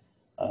integrals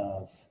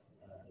of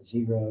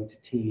 0 to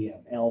t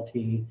of lt,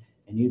 and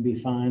you'd be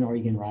fine, or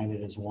you can write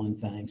it as one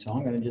thing. So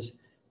I'm going to just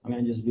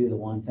do the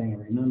one thing.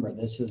 And remember,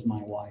 this is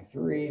my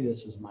y3,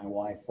 this is my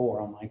y4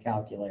 on my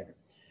calculator.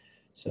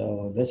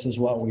 So this is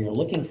what we are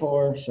looking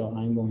for. So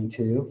I'm going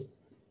to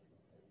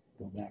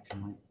go back to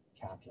my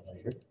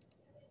calculator.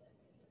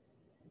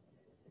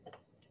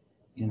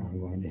 And I'm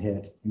going to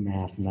hit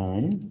Math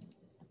 9.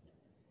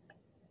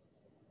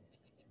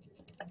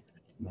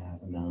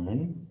 Math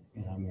 9.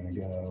 And I'm going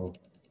to go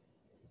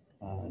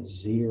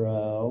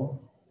 0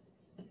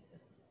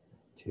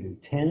 to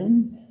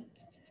 10.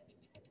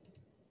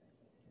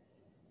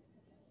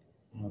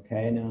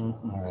 Okay, now,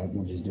 all right,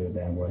 we'll just do it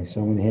that way.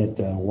 So I'm going to hit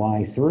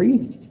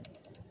y3,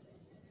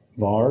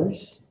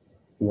 vars,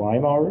 y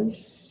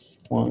vars,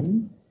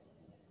 1,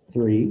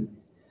 3,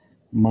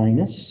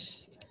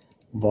 minus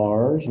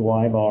vars,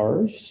 y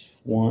vars,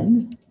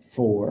 1,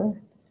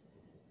 4,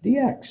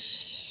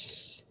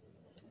 dx.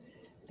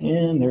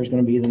 And there's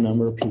going to be the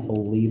number of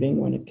people leaving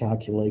when it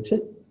calculates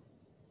it.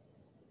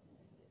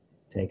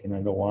 Taking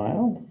it a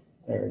while.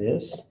 There it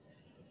is.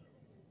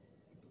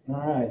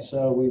 All right,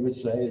 so we would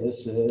say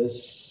this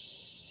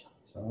is,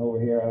 so over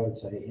here I would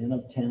say n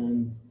of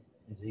 10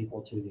 is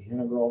equal to the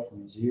integral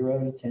from 0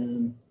 to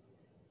 10,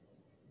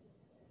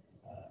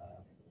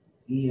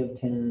 e of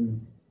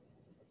 10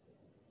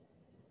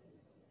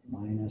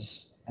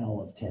 minus L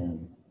of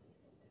 10,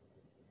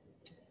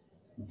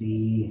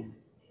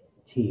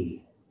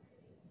 dt.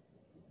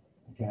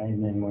 Okay,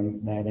 and then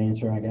when that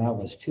answer I got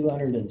was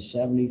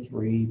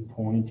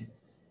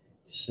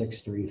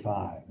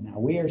 273.635. Now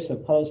we are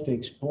supposed to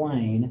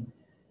explain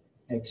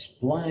the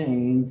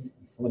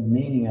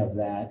meaning of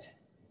that.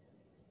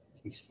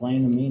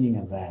 Explain the meaning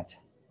of that.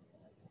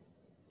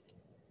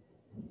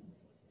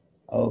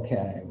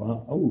 Okay,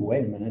 well, oh,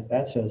 wait a minute.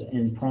 That says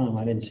n prime.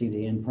 I didn't see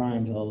the n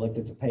prime until I looked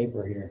at the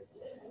paper here.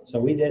 So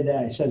we did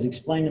that. It says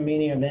explain the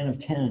meaning of n of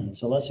 10.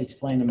 So let's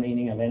explain the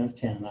meaning of n of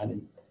 10. I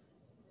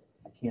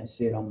can't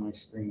see it on my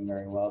screen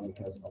very well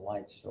because the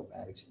light's so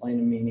bad. Explain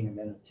the meaning of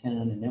n of 10,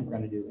 and then we're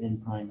going to do n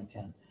prime of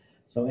 10.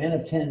 So n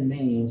of 10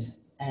 means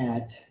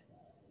at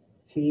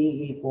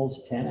t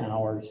equals 10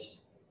 hours,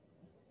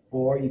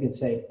 or you could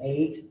say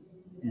 8,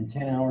 and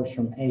 10 hours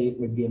from 8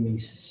 would give me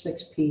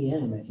 6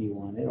 p.m. if you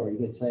wanted, or you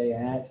could say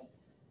at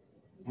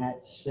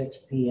 6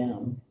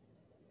 p.m.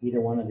 Either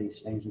one of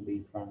these things would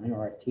be fine,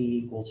 or at t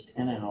equals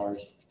 10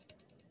 hours.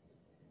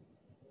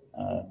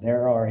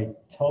 There are the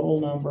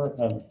total number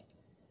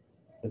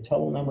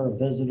of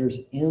visitors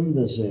in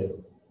the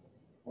zoo,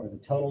 or the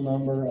total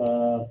number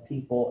of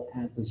people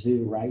at the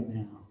zoo right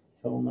now.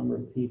 Total number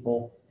of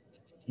people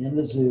in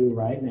the zoo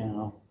right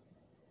now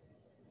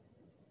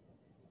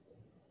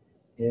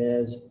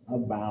is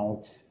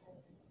about,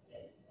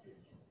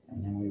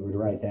 and then we would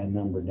write that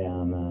number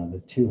down, the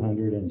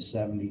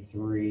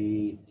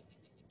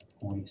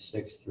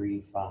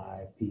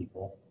 273.635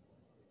 people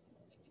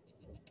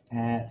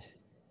at,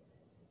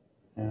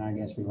 and I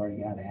guess we've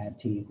already got at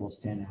t equals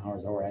 10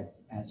 hours, or at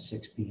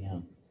 6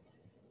 p.m.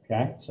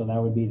 Okay, so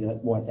that would be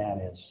what that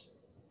is.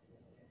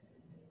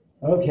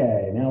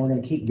 Okay, now we're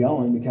going to keep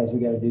going because we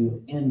got to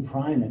do n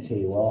prime of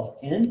t. Well,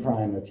 n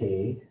prime of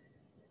 10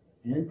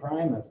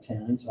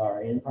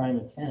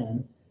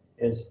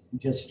 is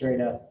just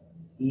straight up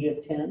e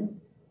of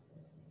 10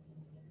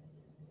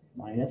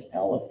 minus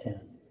L of 10.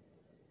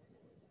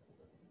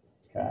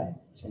 Okay,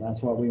 so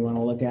that's what we want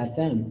to look at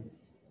then.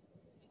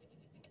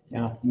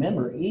 Now,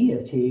 remember, E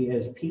of t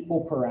is people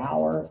per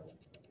hour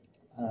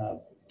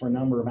for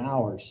number of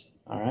hours.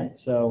 All right,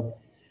 so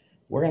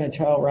we're going to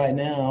tell right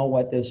now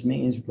what this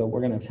means, but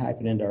we're going to type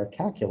it into our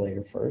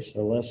calculator first.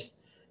 So let's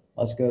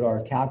go to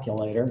our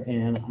calculator,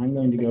 and I'm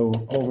going to go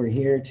over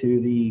here to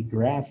the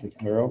graphic,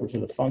 or over to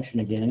the function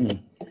again,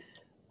 and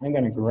I'm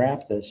going to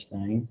graph this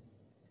thing.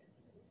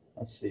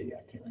 Let's see,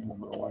 I can't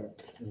remember what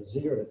it was,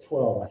 0 to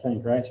 12, I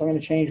think, right? So I'm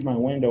going to change my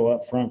window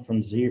up front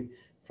from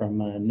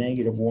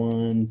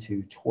 -1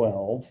 to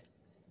 12.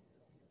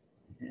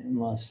 And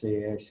let's see,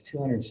 there's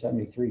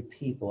 273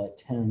 people at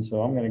 10,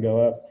 so I'm going to go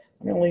up.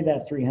 I'm going to leave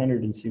that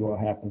 300 and see what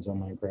happens on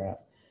my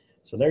graph.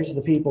 So there's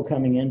the people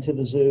coming into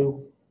the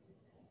zoo.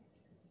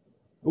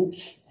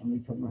 Oops, let me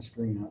put my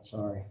screen out,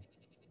 sorry.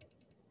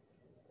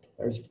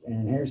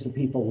 And here's the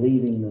people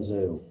leaving the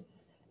zoo.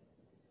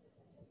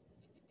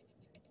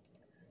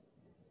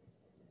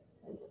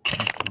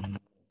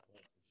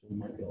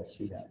 be able to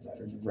see that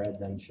better. The red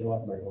doesn't show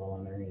up very well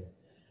on there either.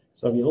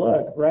 So if you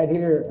look right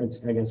here,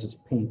 I guess it's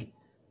pink.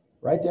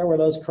 Right there where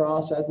those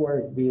cross, that's where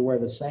it'd be where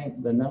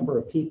the number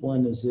of people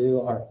in the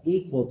zoo are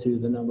equal to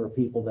the number of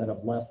people that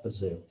have left the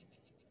zoo.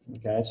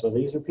 Okay, so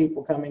these are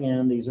people coming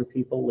in, these are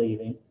people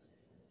leaving.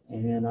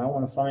 And I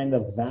want to find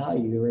the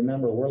value.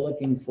 Remember, we're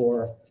looking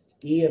for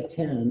E of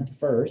 10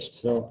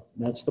 first. So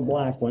that's the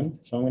black one.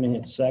 So I'm going to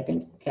hit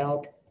second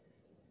calc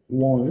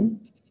 1.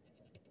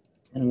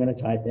 And I'm going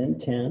to type in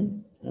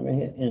 10. I'm going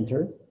to hit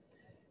enter.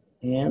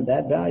 And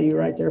that value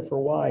right there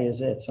for Y is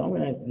it. So I'm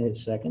going to hit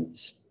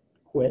second,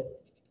 quit.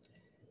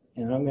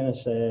 And I'm going to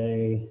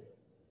say,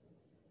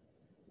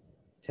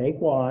 take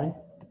Y,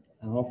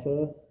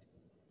 alpha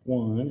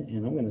 1,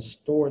 and I'm going to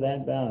store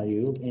that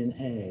value in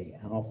A,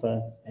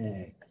 alpha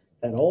A.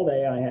 That old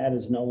A I had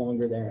is no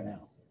longer there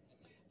now.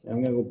 Then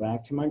I'm going to go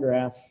back to my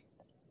graph,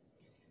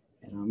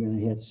 and I'm going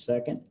to hit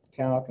second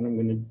calc, and I'm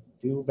going to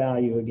do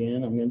value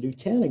again. I'm going to do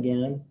 10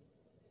 again,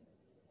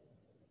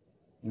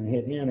 and I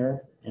hit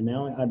enter. And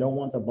now I don't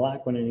want the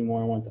black one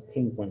anymore. I want the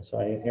pink one. So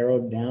I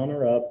arrowed down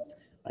or up.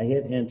 I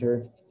hit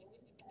enter.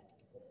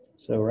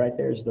 So right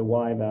there's the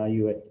Y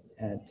value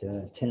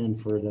at 10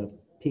 for the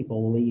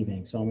people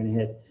leaving. So I'm going to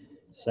hit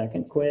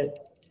second quit.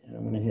 And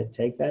I'm going to hit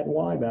take that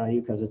Y value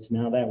because it's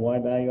now that Y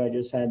value I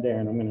just had there.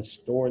 And I'm going to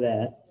store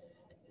that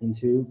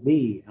into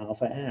B,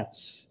 alpha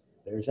apps.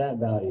 There's that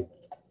value.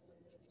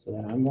 So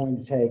then I'm going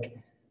to take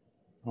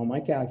on my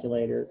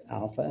calculator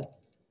alpha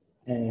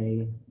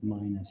A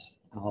minus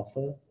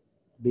alpha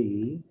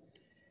B,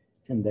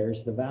 and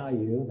there's the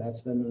value.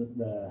 That's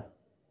the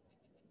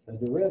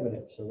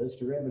derivative. So this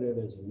derivative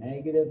is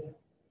negative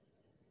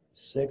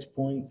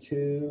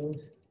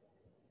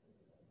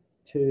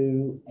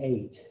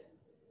 6.228.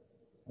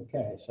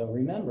 Okay, so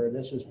remember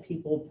this is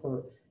people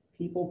per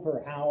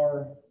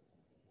hour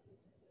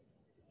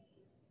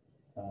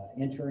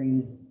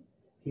entering,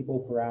 people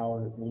per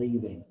hour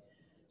leaving.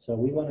 So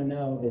we want to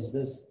know is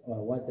this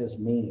what this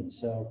means.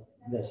 So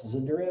this is a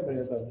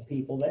derivative of the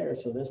people there.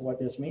 So this what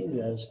this means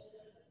is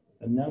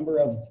the number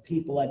of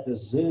people at the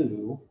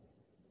zoo.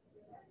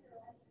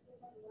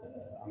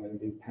 I'm going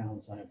to do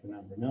pound sign for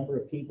number. Number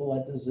of people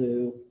at the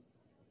zoo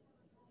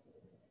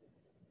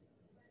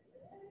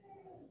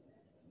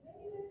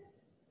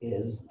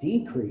is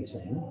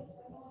decreasing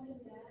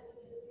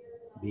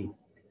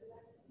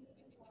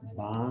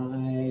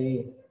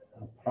by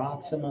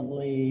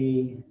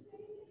approximately.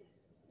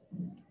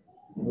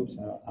 Oops,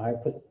 I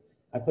put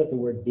the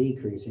word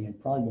decreasing.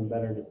 It'd probably been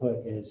better to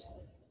put is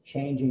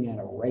changing at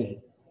a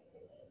rate.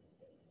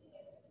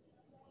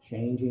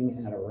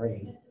 Changing at a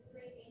rate.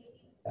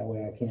 That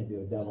way I can't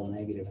do a double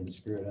negative and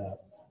screw it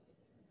up.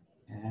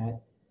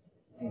 At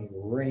a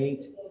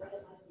rate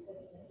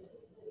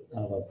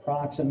of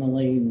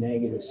approximately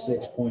negative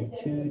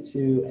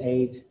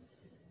 6.228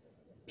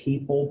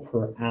 people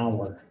per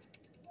hour.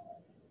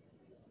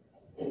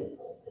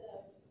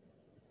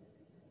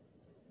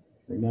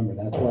 Remember,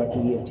 that's what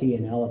E of T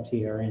and L of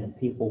T are in,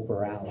 people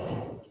per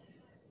hour,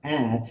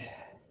 at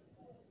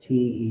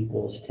T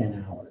equals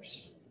 10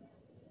 hours.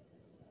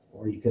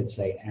 Or you could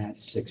say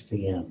at 6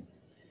 p.m.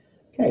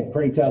 Okay,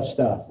 pretty tough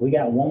stuff. We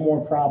got one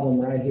more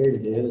problem right here to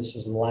do. This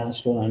is the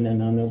last one,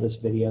 and I know this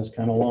video is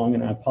kind of long,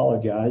 and I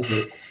apologize,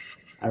 but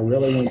I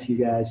really want you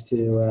guys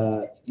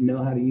to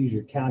know how to use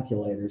your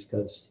calculators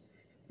because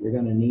you're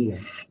going to need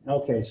them.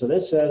 Okay, so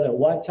this says at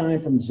what time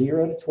from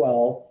 0 to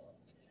 12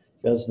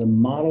 does the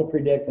model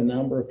predict the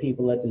number of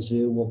people at the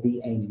zoo will be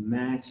a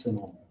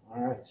maximum?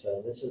 All right, so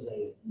this is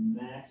a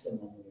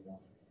maximum we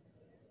want.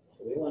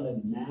 So we want a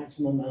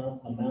maximum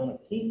amount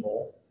of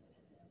people.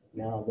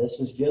 Now this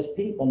is just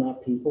people,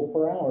 not people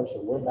per hour,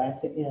 so we're back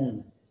to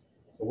N.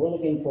 So we're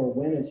looking for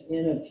when it's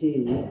N of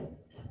T,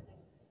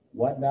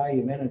 what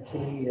value of N of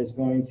T is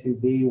going to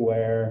be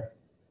where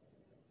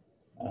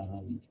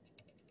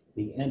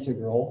the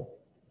integral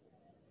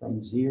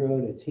from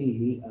 0 to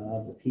T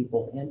of the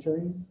people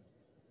entering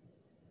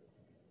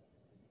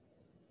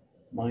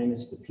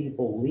minus the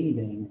people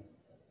leaving,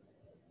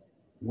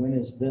 when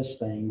is this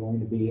thing going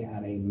to be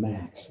at a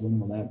max?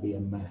 When will that be a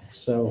max?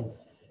 So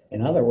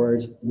in other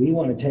words, we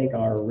want to take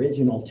our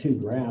original two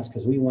graphs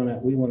because we want to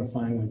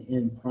find when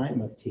N prime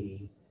of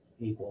T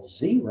equals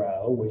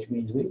 0, which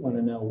means we want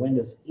to know when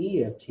does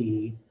E of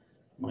T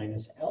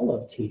minus L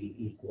of T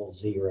equals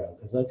 0,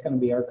 because that's going to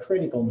be our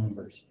critical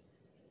numbers.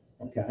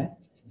 Okay,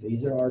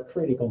 these are our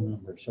critical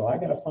numbers. So I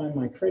got to find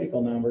my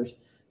critical numbers.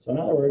 So in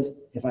other words,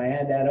 if I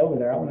add that over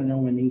there, I want to know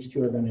when these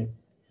two are going to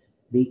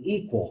be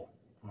equal.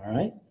 All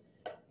right,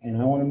 and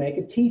I want to make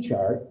a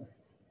T-chart.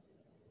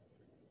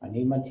 I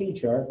need my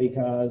T-chart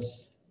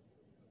because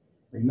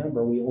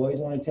remember, we always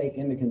want to take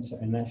into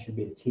consideration, and that should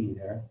be a T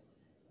there.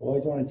 We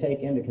always want to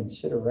take into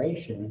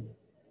consideration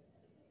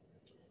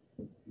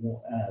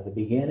the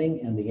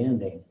beginning and the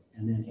ending,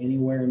 and then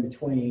anywhere in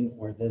between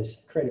where those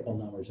critical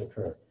numbers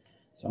occur.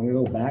 So I'm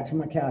going to go back to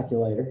my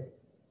calculator.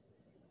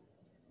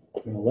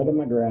 I'm going to look at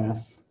my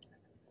graph.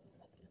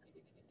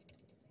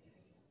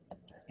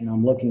 and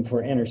I'm looking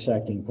for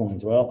intersecting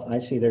points. Well, I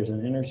see there's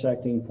an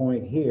intersecting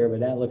point here,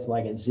 but that looks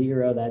like it's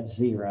 0, that's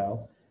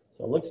 0.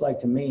 So it looks like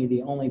to me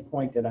the only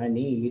point that I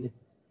need,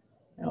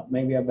 well,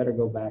 maybe I better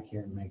go back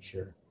here and make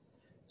sure.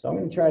 So I'm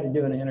going to try to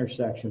do an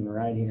intersection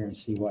right here and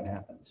see what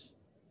happens.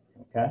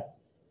 Okay?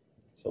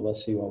 So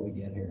let's see what we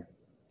get here.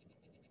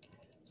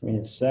 So we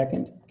need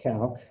second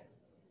calc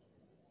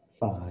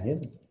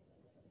 5.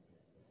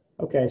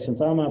 Okay, since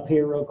I'm up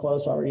here real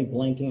close, already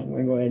blinking, I'm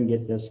going to go ahead and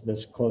get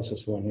this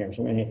closest one here.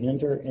 So I'm going to hit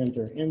enter,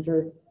 enter,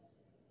 enter.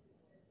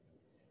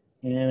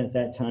 And at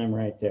that time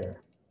right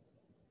there.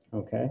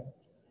 Okay,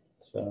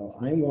 so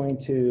I'm going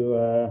to,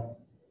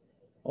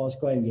 well, let's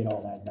go ahead and get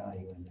all that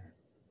value in there.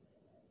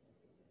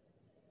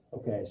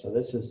 Okay, so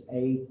this is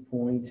 8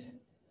 point,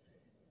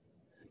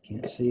 I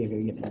can't see, I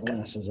gotta get my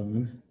glasses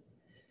on.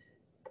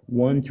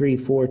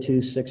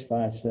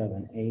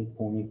 1342657,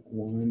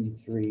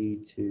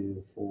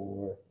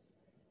 8.1324.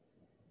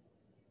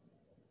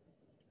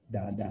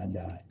 Dot, dot,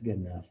 dot. Good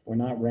enough. We're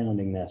not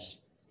rounding this.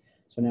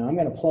 So now I'm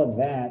going to plug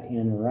that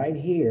in right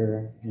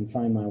here and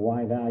find my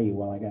Y value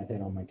while I got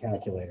that on my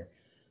calculator.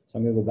 So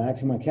I'm going to go back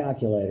to my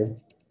calculator.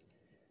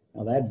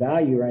 Now that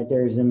value right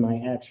there is in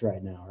my X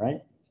right now,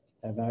 right?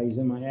 That value is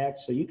in my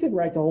X. So you could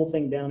write the whole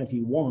thing down if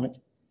you want.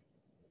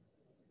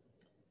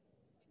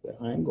 But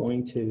I'm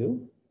going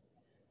to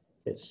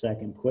hit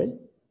second quit.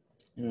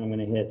 And I'm going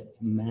to hit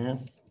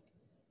math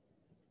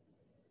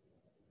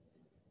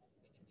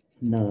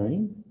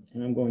 9.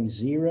 And I'm going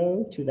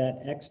 0 to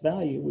that X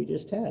value we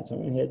just had. So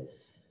I'm going to hit,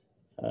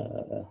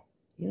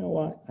 you know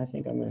what? I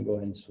think I'm going to go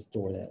ahead and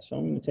store that. So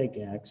I'm going to take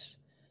X.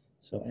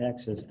 So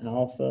X is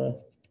alpha.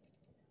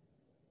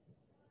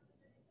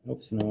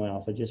 Oops, no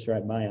alpha, just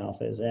right by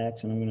alpha is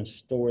X. And I'm going to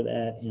store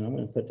that, and I'm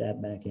going to put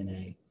that back in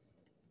A.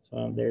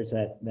 So there's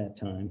that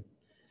time.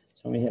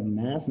 So I'm going to hit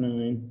math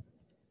 9.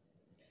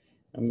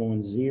 I'm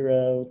going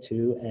 0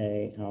 to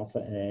A, alpha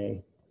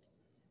A.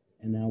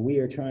 And now we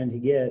are trying to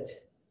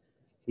get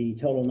the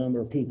total number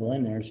of people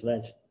in there, so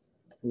that's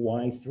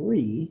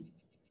Y3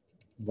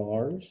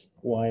 vars,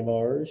 Y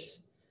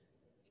vars,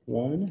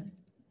 1,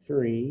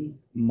 3,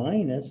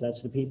 minus,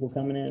 that's the people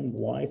coming in,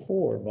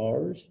 Y4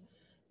 vars,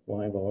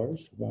 Y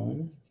vars,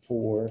 1,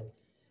 4,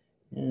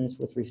 and it's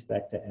with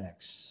respect to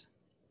X.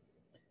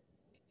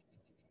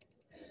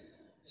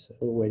 So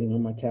waiting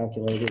on my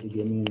calculator to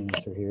give me an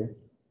answer here.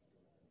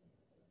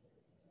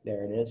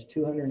 There it is,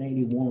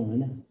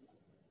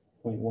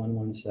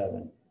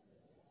 281.117.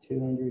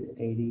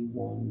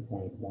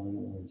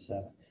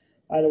 281.117.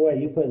 By the way,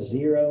 you put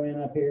 0 in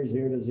up here,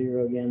 0 to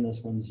 0 again.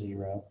 This one's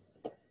 0.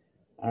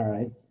 All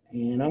right.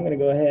 And I'm going to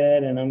go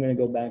ahead and I'm going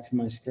to go back to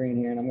my screen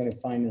here and I'm going to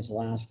find this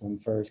last one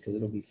first because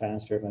it'll be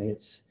faster if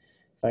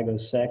I go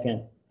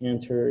second,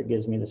 enter, it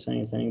gives me the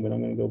same thing, but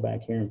I'm going to go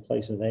back here in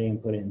place of A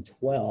and put in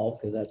 12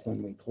 because that's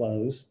when we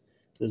close.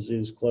 The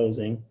zoo's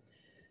closing.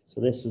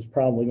 So this is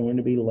probably going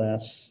to be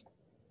less.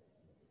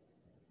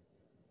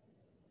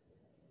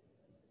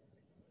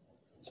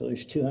 So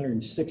there's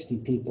 260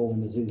 people when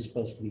the zoo is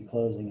supposed to be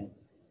closing at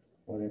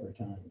whatever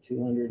time,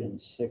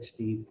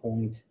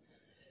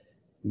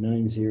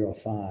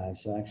 260.905.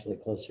 So actually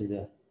closer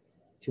to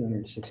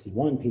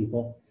 261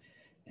 people.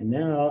 And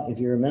now, if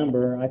you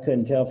remember, I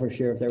couldn't tell for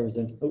sure if there was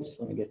an, oops,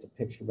 let me get the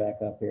picture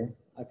back up here.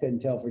 I couldn't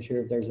tell for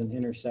sure if there's an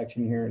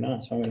intersection here or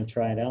not. So I'm going to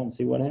try it out and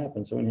see what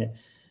happens. So I'm going to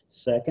hit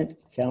second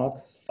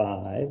calc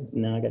 5.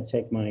 Now I got to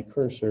take my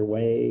cursor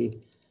way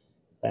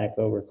back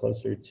over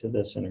closer to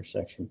this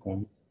intersection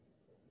point.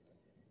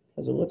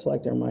 Because it looks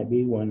like there might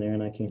be one there,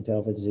 and I can't tell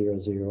if it's 0,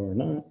 0 or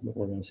not, but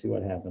we're going to see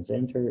what happens.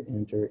 Enter,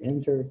 enter,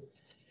 enter.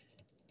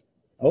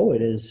 Oh,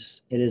 it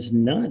is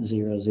not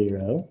 0,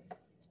 0.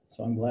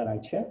 So I'm glad I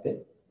checked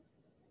it.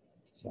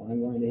 So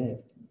I'm going to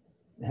hit,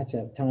 that's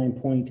at time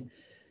point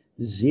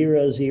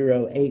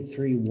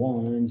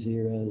 00831,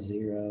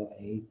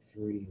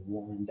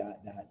 00831,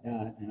 dot, dot,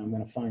 dot. And I'm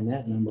going to find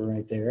that number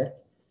right there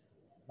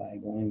by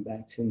going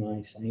back to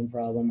my same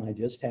problem I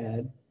just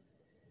had.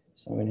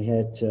 So I'm going to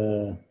hit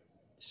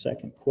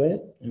second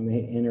quit, and we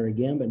hit enter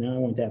again, but now I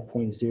want that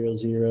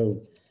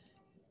 0.00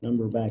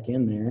 number back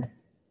in there.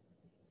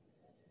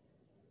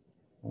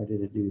 Why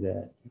did it do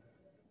that?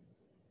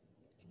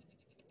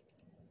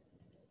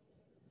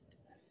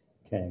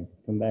 Okay,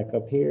 come back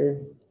up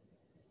here,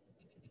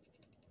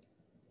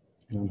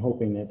 and I'm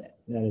hoping that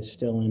that is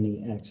still in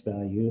the X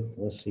value.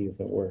 Let's see if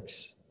it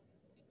works.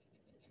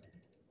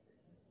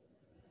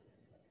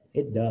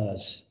 It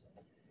does.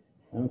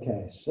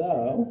 Okay,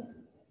 so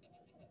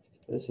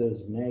this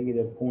is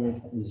negative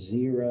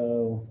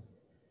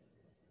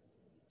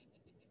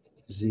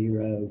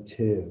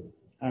 0.002.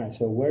 All right,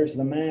 so where's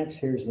the max?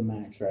 Here's the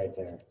max right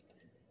there.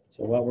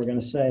 So what we're going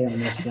to say on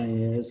this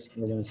thing is,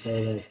 we're going to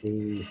say that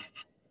the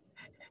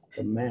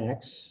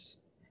max,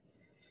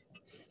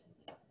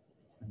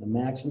 the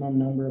maximum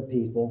number of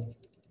people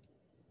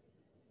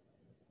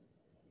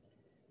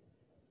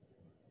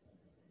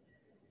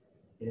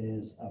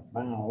is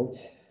about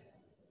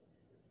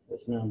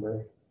this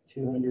number,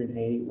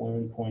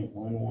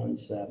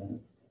 281.117.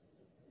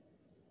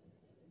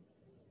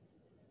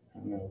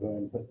 I'm I'm gonna go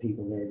ahead and put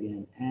people there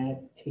again.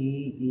 At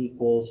T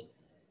equals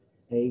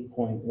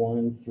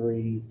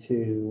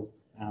 8.132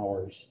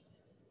 hours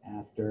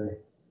after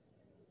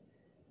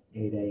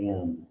 8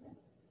 a.m.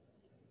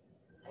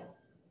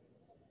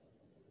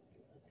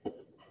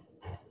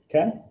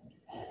 Okay,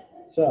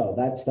 so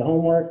that's the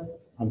homework.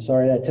 I'm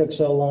sorry that took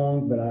so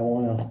long, but I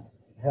want to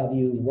have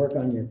you work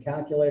on your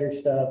calculator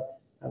stuff.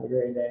 Have a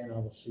great day, and I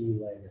will see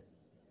you later.